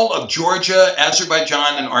all of Georgia,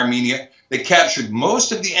 Azerbaijan, and Armenia. They captured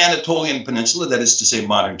most of the Anatolian Peninsula, that is to say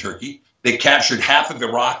modern Turkey. They captured half of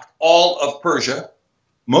Iraq, all of Persia,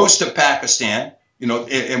 most of Pakistan,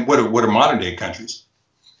 and what are modern-day countries,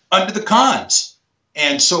 under the Khans.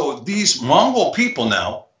 And so these Mongol people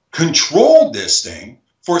now controlled this thing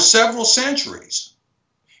for several centuries.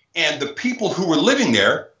 And the people who were living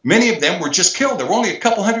there, many of them were just killed. There were only a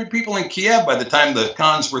couple hundred people in Kiev by the time the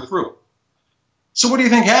Khans were through. So what do you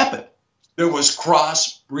think happened? There was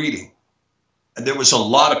crossbreeding. There was a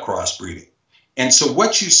lot of crossbreeding. And so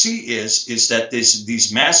what you see is that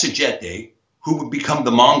these Massagetти, who would become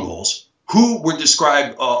the Mongols, who were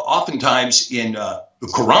described oftentimes in the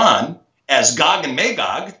Quran as Gog and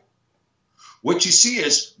Magog, what you see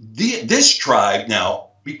is this tribe now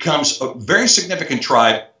becomes a very significant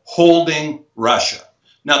tribe holding Russia.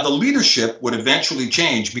 Now, the leadership would eventually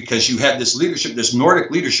change because you had this leadership, this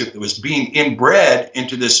Nordic leadership that was being inbred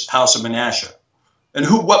into this House of Manasseh. And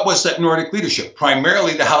what was that Nordic leadership?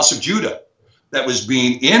 Primarily the House of Judah that was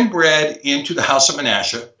being inbred into the House of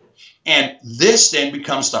Manasseh. And this then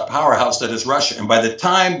becomes the powerhouse that is Russia. And by the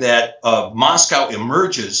time that Moscow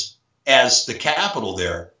emerges as the capital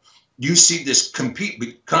there, you see this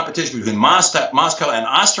competition between Moscow and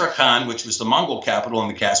Astrakhan, which was the Mongol capital in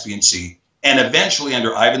the Caspian Sea. And eventually,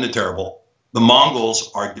 under Ivan the Terrible, the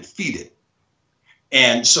Mongols are defeated.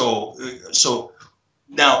 And so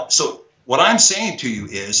what I'm saying to you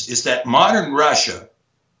is that modern Russia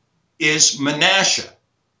is Manasseh.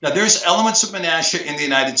 Now, there's elements of Manasseh in the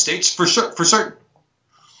United States for certain.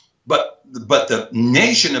 But the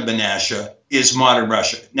nation of Manasseh is modern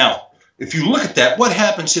Russia. Now, if you look at that, what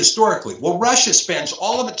happens historically? Well, Russia spends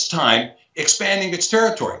all of its time expanding its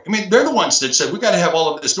territory. I mean, they're the ones that said, we got to have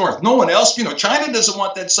all of this north. No one else, China doesn't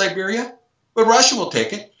want that Siberia, but Russia will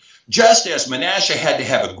take it. Just as Manasseh had to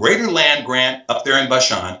have a greater land grant up there in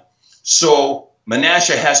Bashan, so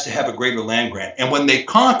Manasseh has to have a greater land grant. And when they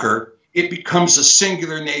conquer, it becomes a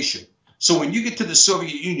singular nation. So when you get to the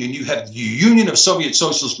Soviet Union, you have the Union of Soviet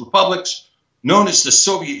Socialist Republics, known as the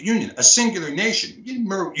Soviet Union, a singular nation.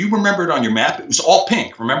 You remember it on your map. It was all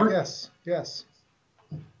pink, remember? Yes.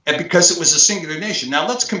 And because it was a singular nation. Now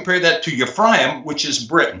let's compare that to Ephraim, which is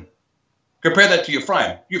Britain. Compare that to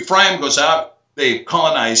Ephraim. Ephraim goes out, They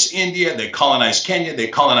colonized India, they colonized Kenya, they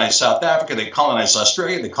colonized South Africa, they colonized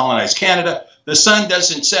Australia, they colonized Canada. The sun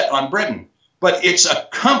doesn't set on Britain, but it's a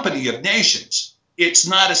company of nations. It's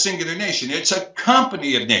not a singular nation. It's a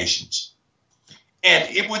company of nations. And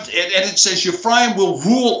it says Ephraim will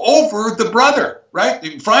rule over the brother, right?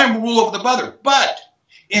 Ephraim will rule over the brother. But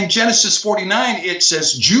in Genesis 49, it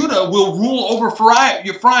says Judah will rule over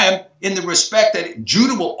Ephraim in the respect that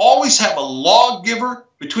Judah will always have a lawgiver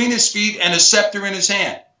between his feet and a scepter in his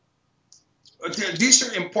hand. These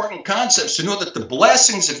are important concepts to know that the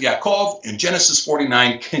blessings of Yaakov in Genesis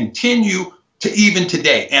 49 continue to even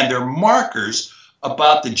today. And they're markers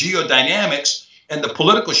about the geodynamics and the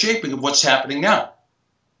political shaping of what's happening now.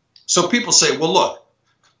 So people say, well, look,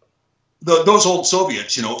 those old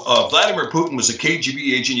Soviets, Vladimir Putin was a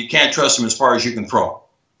KGB agent. You can't trust him as far as you can throw him.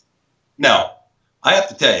 Now, I have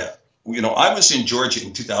to tell you, I was in Georgia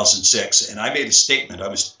in 2006, and I made a statement. I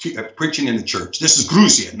was preaching in the church. This is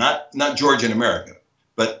Gruzia, not Georgia in America,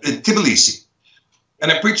 but in Tbilisi.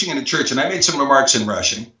 And I'm preaching in the church, and I made some remarks in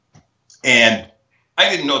Russian. And I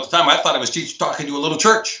didn't know at the time. I thought I was talking to a little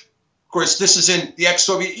church. Of course, this is in the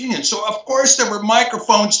ex-Soviet Union. So, of course, there were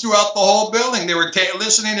microphones throughout the whole building. They were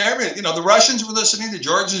listening to everything. The Russians were listening. The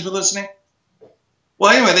Georgians were listening.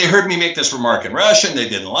 Well, anyway, they heard me make this remark in Russian. They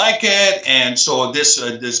didn't like it. And so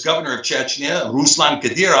this governor of Chechnya, Ruslan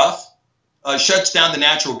Kadyrov, shuts down the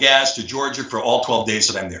natural gas to Georgia for all 12 days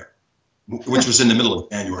that I'm there, which was in the middle of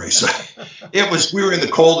January. So we were in the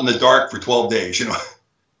cold and the dark for 12 days.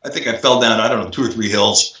 I think I fell down, 2 or 3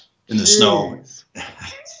 hills in the snow.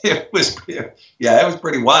 It was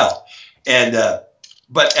pretty wild. And,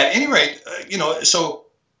 but at any rate, so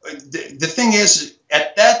the thing is,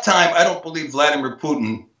 at that time, I don't believe Vladimir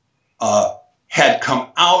Putin had come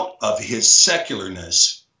out of his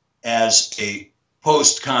secularness as a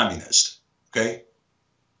post-communist, okay?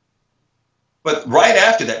 But right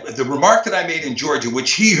after that, the remark that I made in Georgia,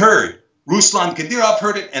 which he heard, Ruslan Kadyrov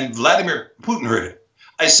heard it, and Vladimir Putin heard it.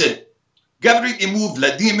 I said, Говорит ему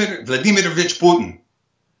Vladimir Vladimirovich Putin.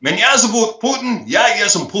 Меня зовут Putin, я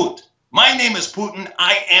езм Put. My name is Putin,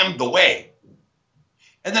 I am the way.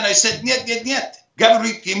 And then I said, нет.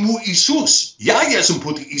 Говорит ему Иисус. Я езм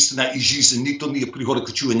путь, истина и жизнь. Никто не приходит к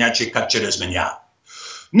Отцу иначе, как через меня.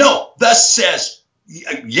 No, thus says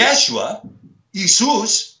Yeshua,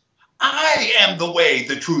 Jesus, I am the way,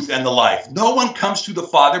 the truth, and the life. No one comes to the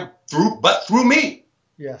Father but through me.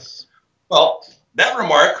 Yes. Well, that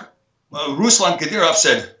remark, Ruslan Kadyrov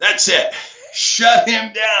said, that's it. Shut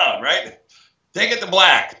him down, right? Take it to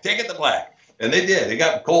black. Take it to black. And they did. It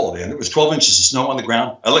got cold, and there was 12 inches of snow on the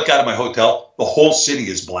ground. I look out of my hotel. The whole city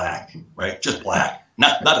is black, right? Just black.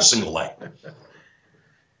 Not a single light.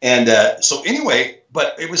 And so anyway,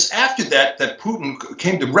 but it was after that Putin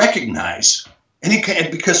came to recognize, and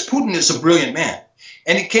because Putin is a brilliant man,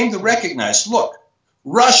 and he came to recognize, look,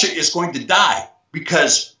 Russia is going to die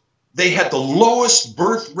because they had the lowest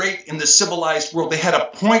birth rate in the civilized world. They had a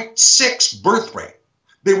 0.6 birth rate.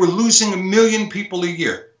 They were losing 1 million people a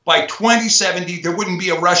year. By 2070, there wouldn't be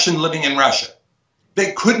a Russian living in Russia.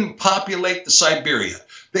 They couldn't populate the Siberia.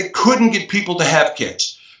 They couldn't get people to have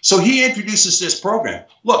kids. So he introduces this program.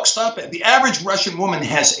 Look, stop it. The average Russian woman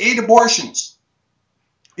has 8 abortions.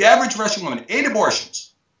 The average Russian woman, 8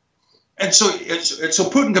 abortions. And so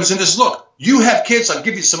Putin comes in and says, look, you have kids, I'll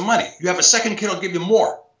give you some money. You have a second kid, I'll give you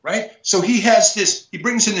more. Right? So he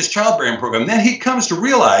brings in this childbearing program. Then he comes to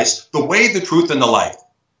realize the way, the truth, and the life.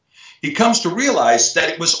 He comes to realize that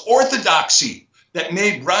it was orthodoxy that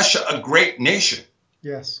made Russia a great nation.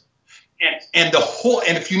 Yes. And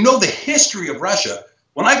if you know the history of Russia,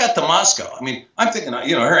 when I got to Moscow, I mean, I'm thinking,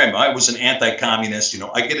 here I am. I was an anti-communist.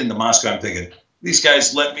 I get into Moscow, I'm thinking, these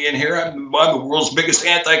guys let me in here. I'm the world's biggest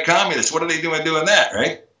anti-communist. What are they doing that,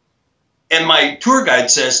 right? And my tour guide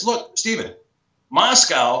says, look, Stephen,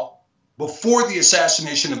 Moscow, before the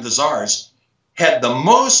assassination of the czars, had the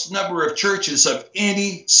most number of churches of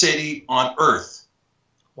any city on earth.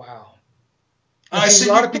 Wow. A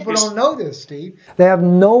lot of people don't know this, Steve. They have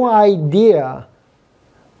no idea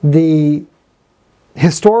the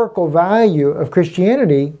historical value of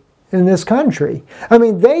Christianity in this country. I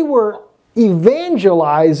mean, they were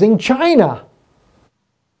evangelizing China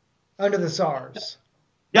under the czars.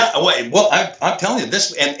 Yeah, well, I'm telling you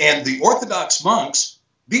this, and the Orthodox monks,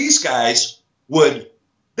 these guys would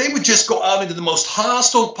just go out into the most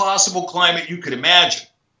hostile possible climate you could imagine.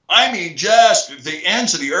 I mean, just the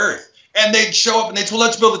ends of the earth. And they'd show up and they'd say, well,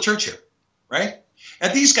 let's build a church here, right?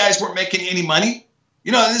 And these guys weren't making any money.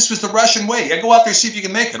 This was the Russian way. Yeah, go out there, see if you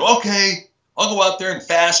can make it. Okay, I'll go out there and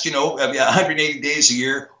fast, 180 days a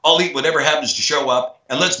year. I'll eat whatever happens to show up,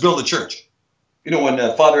 and let's build a church. You know, when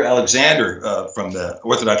Father Alexander from the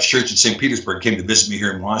Orthodox Church in St. Petersburg came to visit me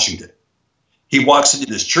here in Washington, he walks into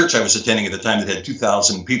this church I was attending at the time that had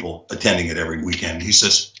 2,000 people attending it every weekend. He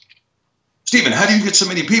says, "Stephen, how do you get so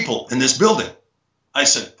many people in this building?" I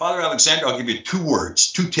said, "Father Alexander, I'll give you 2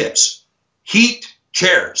 words, 2 tips. Heat,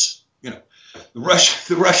 chairs." You know,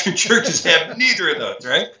 the Russian churches have neither of those,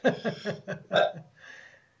 right?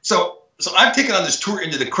 So I'm taking on this tour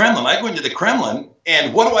into the Kremlin. I go into the Kremlin,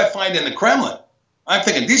 and what do I find in the Kremlin? I'm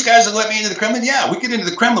thinking, these guys that let me into the Kremlin? Yeah, we get into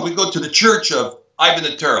the Kremlin. We go to the church of Ivan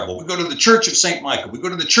the Terrible. We go to the church of St. Michael. We go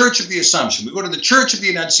to the church of the Assumption. We go to the church of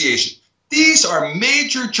the Annunciation. These are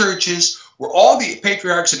major churches where all the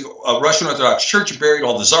patriarchs of the Russian Orthodox Church are buried,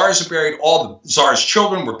 all the czars are buried, all the czars'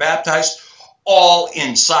 children were baptized, all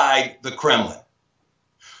inside the Kremlin.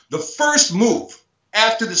 The first move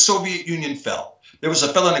after the Soviet Union fell, there was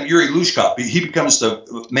a fellow named Yuri Lushkov. He becomes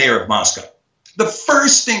the mayor of Moscow. The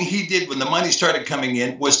first thing he did when the money started coming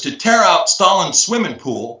in was to tear out Stalin's swimming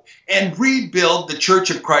pool and rebuild the Church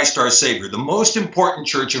of Christ our Savior, the most important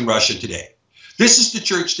church in Russia today. This is the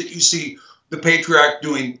church that you see the patriarch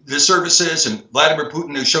doing the services and Vladimir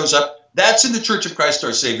Putin who shows up. That's in the Church of Christ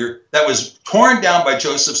our Savior that was torn down by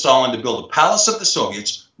Joseph Stalin to build a palace of the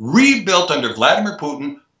Soviets, rebuilt under Vladimir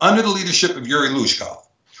Putin under the leadership of Yuri Lushkov,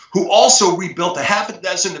 who also rebuilt a half a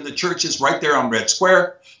dozen of the churches right there on Red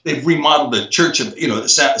Square. They've remodeled the church of, the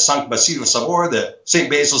St. Basil Sabor, the St.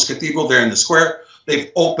 Basil's Cathedral there in the square.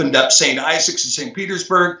 They've opened up St. Isaac's in St.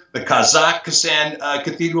 Petersburg. The Kazakhstan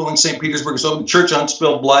Cathedral in St. Petersburg is open. Church on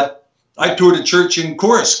Spilled Blood. I toured a church in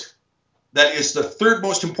Kursk that is the 3rd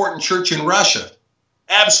most important church in Russia.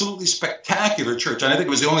 Absolutely spectacular church. And I think it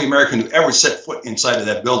was the only American who ever set foot inside of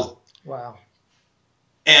that building. Wow.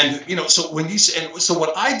 And, so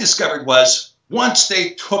what I discovered was once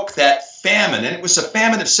they took that famine, and it was a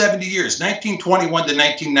famine of 70 years, 1921 to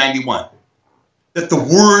 1991, that the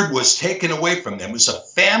word was taken away from them. It was a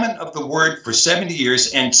famine of the word for 70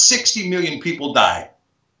 years, and 60 million people died.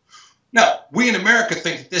 Now, we in America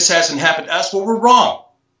think that this hasn't happened to us. Well, we're wrong.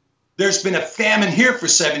 There's been a famine here for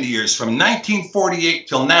 70 years, from 1948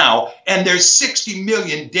 till now, and there's 60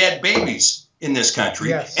 million dead babies in this country,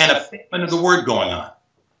 yes, and a famine of the word going on.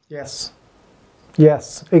 Yes.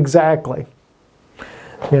 Yes, exactly.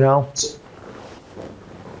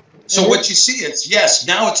 So what you see is, yes,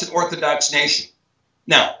 now it's an Orthodox nation.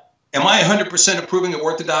 Now, am I 100% approving of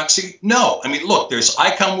Orthodoxy? No. I mean, look, there's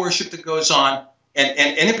icon worship that goes on. And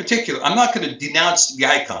in particular, I'm not going to denounce the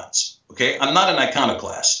icons, okay? I'm not an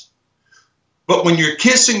iconoclast. But when you're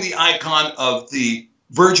kissing the icon of the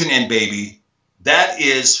Virgin and baby, that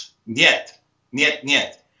is niet, niet,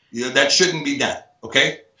 niet. That shouldn't be done,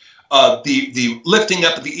 okay? The lifting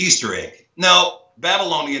up of the Easter egg. No,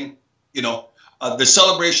 Babylonian, the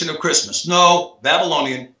celebration of Christmas. No,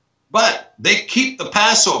 Babylonian. But they keep the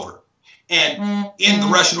Passover. And in the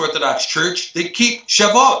Russian Orthodox Church, they keep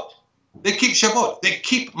Shavuot. They keep Shavuot. They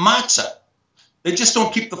keep matzah. They just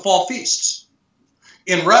don't keep the fall feasts.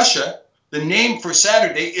 In Russia, the name for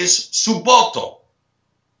Saturday is Subboto.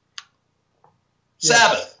 Yes.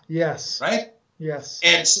 Sabbath. Yes. Right? Yes.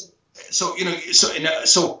 And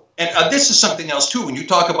this is something else too. When you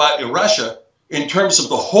talk about Russia in terms of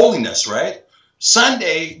the holiness, right?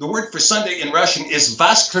 Sunday, the word for Sunday in Russian is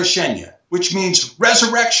Voskreshenye, which means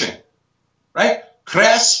resurrection, right?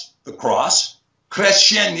 Kres, the cross,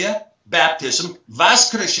 Kreshenye, baptism,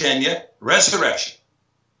 Voskreshenye, resurrection.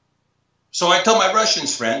 So I tell my Russian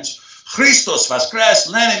friends, Christos voskres,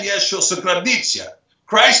 Lenin yeshil sugrabnitsia.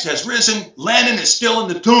 Christ has risen, Lenin is still in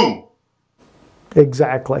the tomb.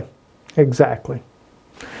 Exactly. Exactly.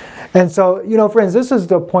 And so, friends, this is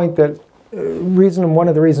the point that one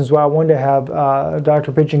of the reasons why I wanted to have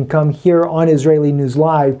Dr. Pidgeon come here on Israeli News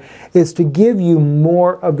Live is to give you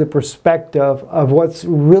more of the perspective of what's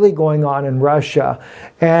really going on in Russia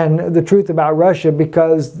and the truth about Russia,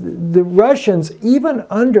 because the Russians, even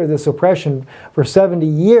under this oppression for 70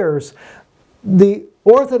 years, the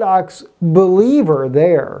Orthodox believer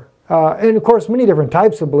there, and of course many different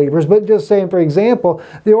types of believers, but just saying, for example,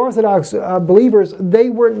 the Orthodox believers, they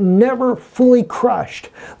were never fully crushed.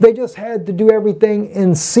 They just had to do everything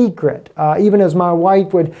in secret. Even as my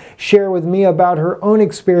wife would share with me about her own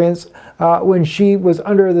experience when she was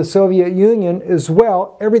under the Soviet Union as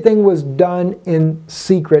well, everything was done in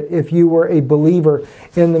secret if you were a believer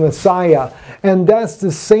in the Messiah. And that's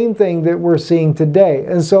the same thing that we're seeing today.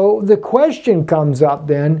 And so the question comes up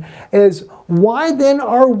then is, why then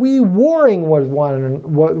are we warring with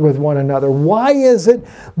one another? Why is it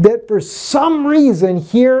that for some reason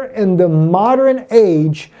here in the modern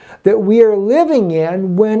age that we are living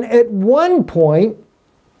in, when at one point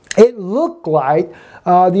it looked like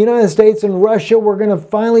the United States and Russia were going to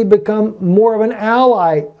finally become more of an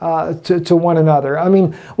ally to one another. I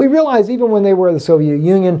mean, we realize even when they were the Soviet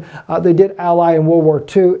Union, they did ally in World War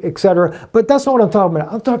II, etc. But that's not what I'm talking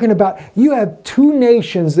about. I'm talking about you have two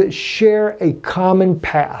nations that share a common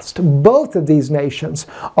past. Both of these nations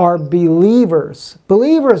are believers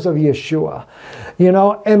of Yeshua, you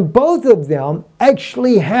know, and both of them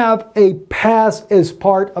actually have a past as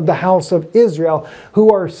part of the house of Israel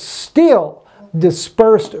who are still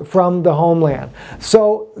dispersed from the homeland.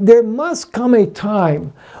 So there must come a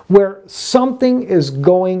time where something is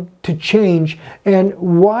going to change. And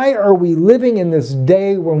why are we living in this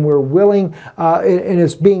day when we're willing, and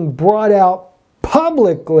it's being brought out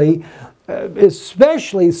publicly,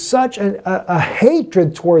 especially such a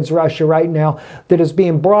hatred towards Russia right now that is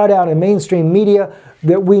being brought out in mainstream media,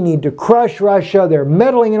 that we need to crush Russia. They're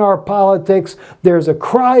meddling in our politics. There's a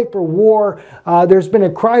cry for war. There's been a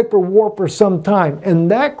cry for war for some time, and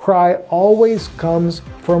that cry always comes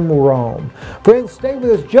from Rome. Friends, stay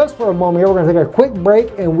with us just for a moment here. We're going to take a quick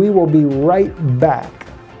break, and we will be right back.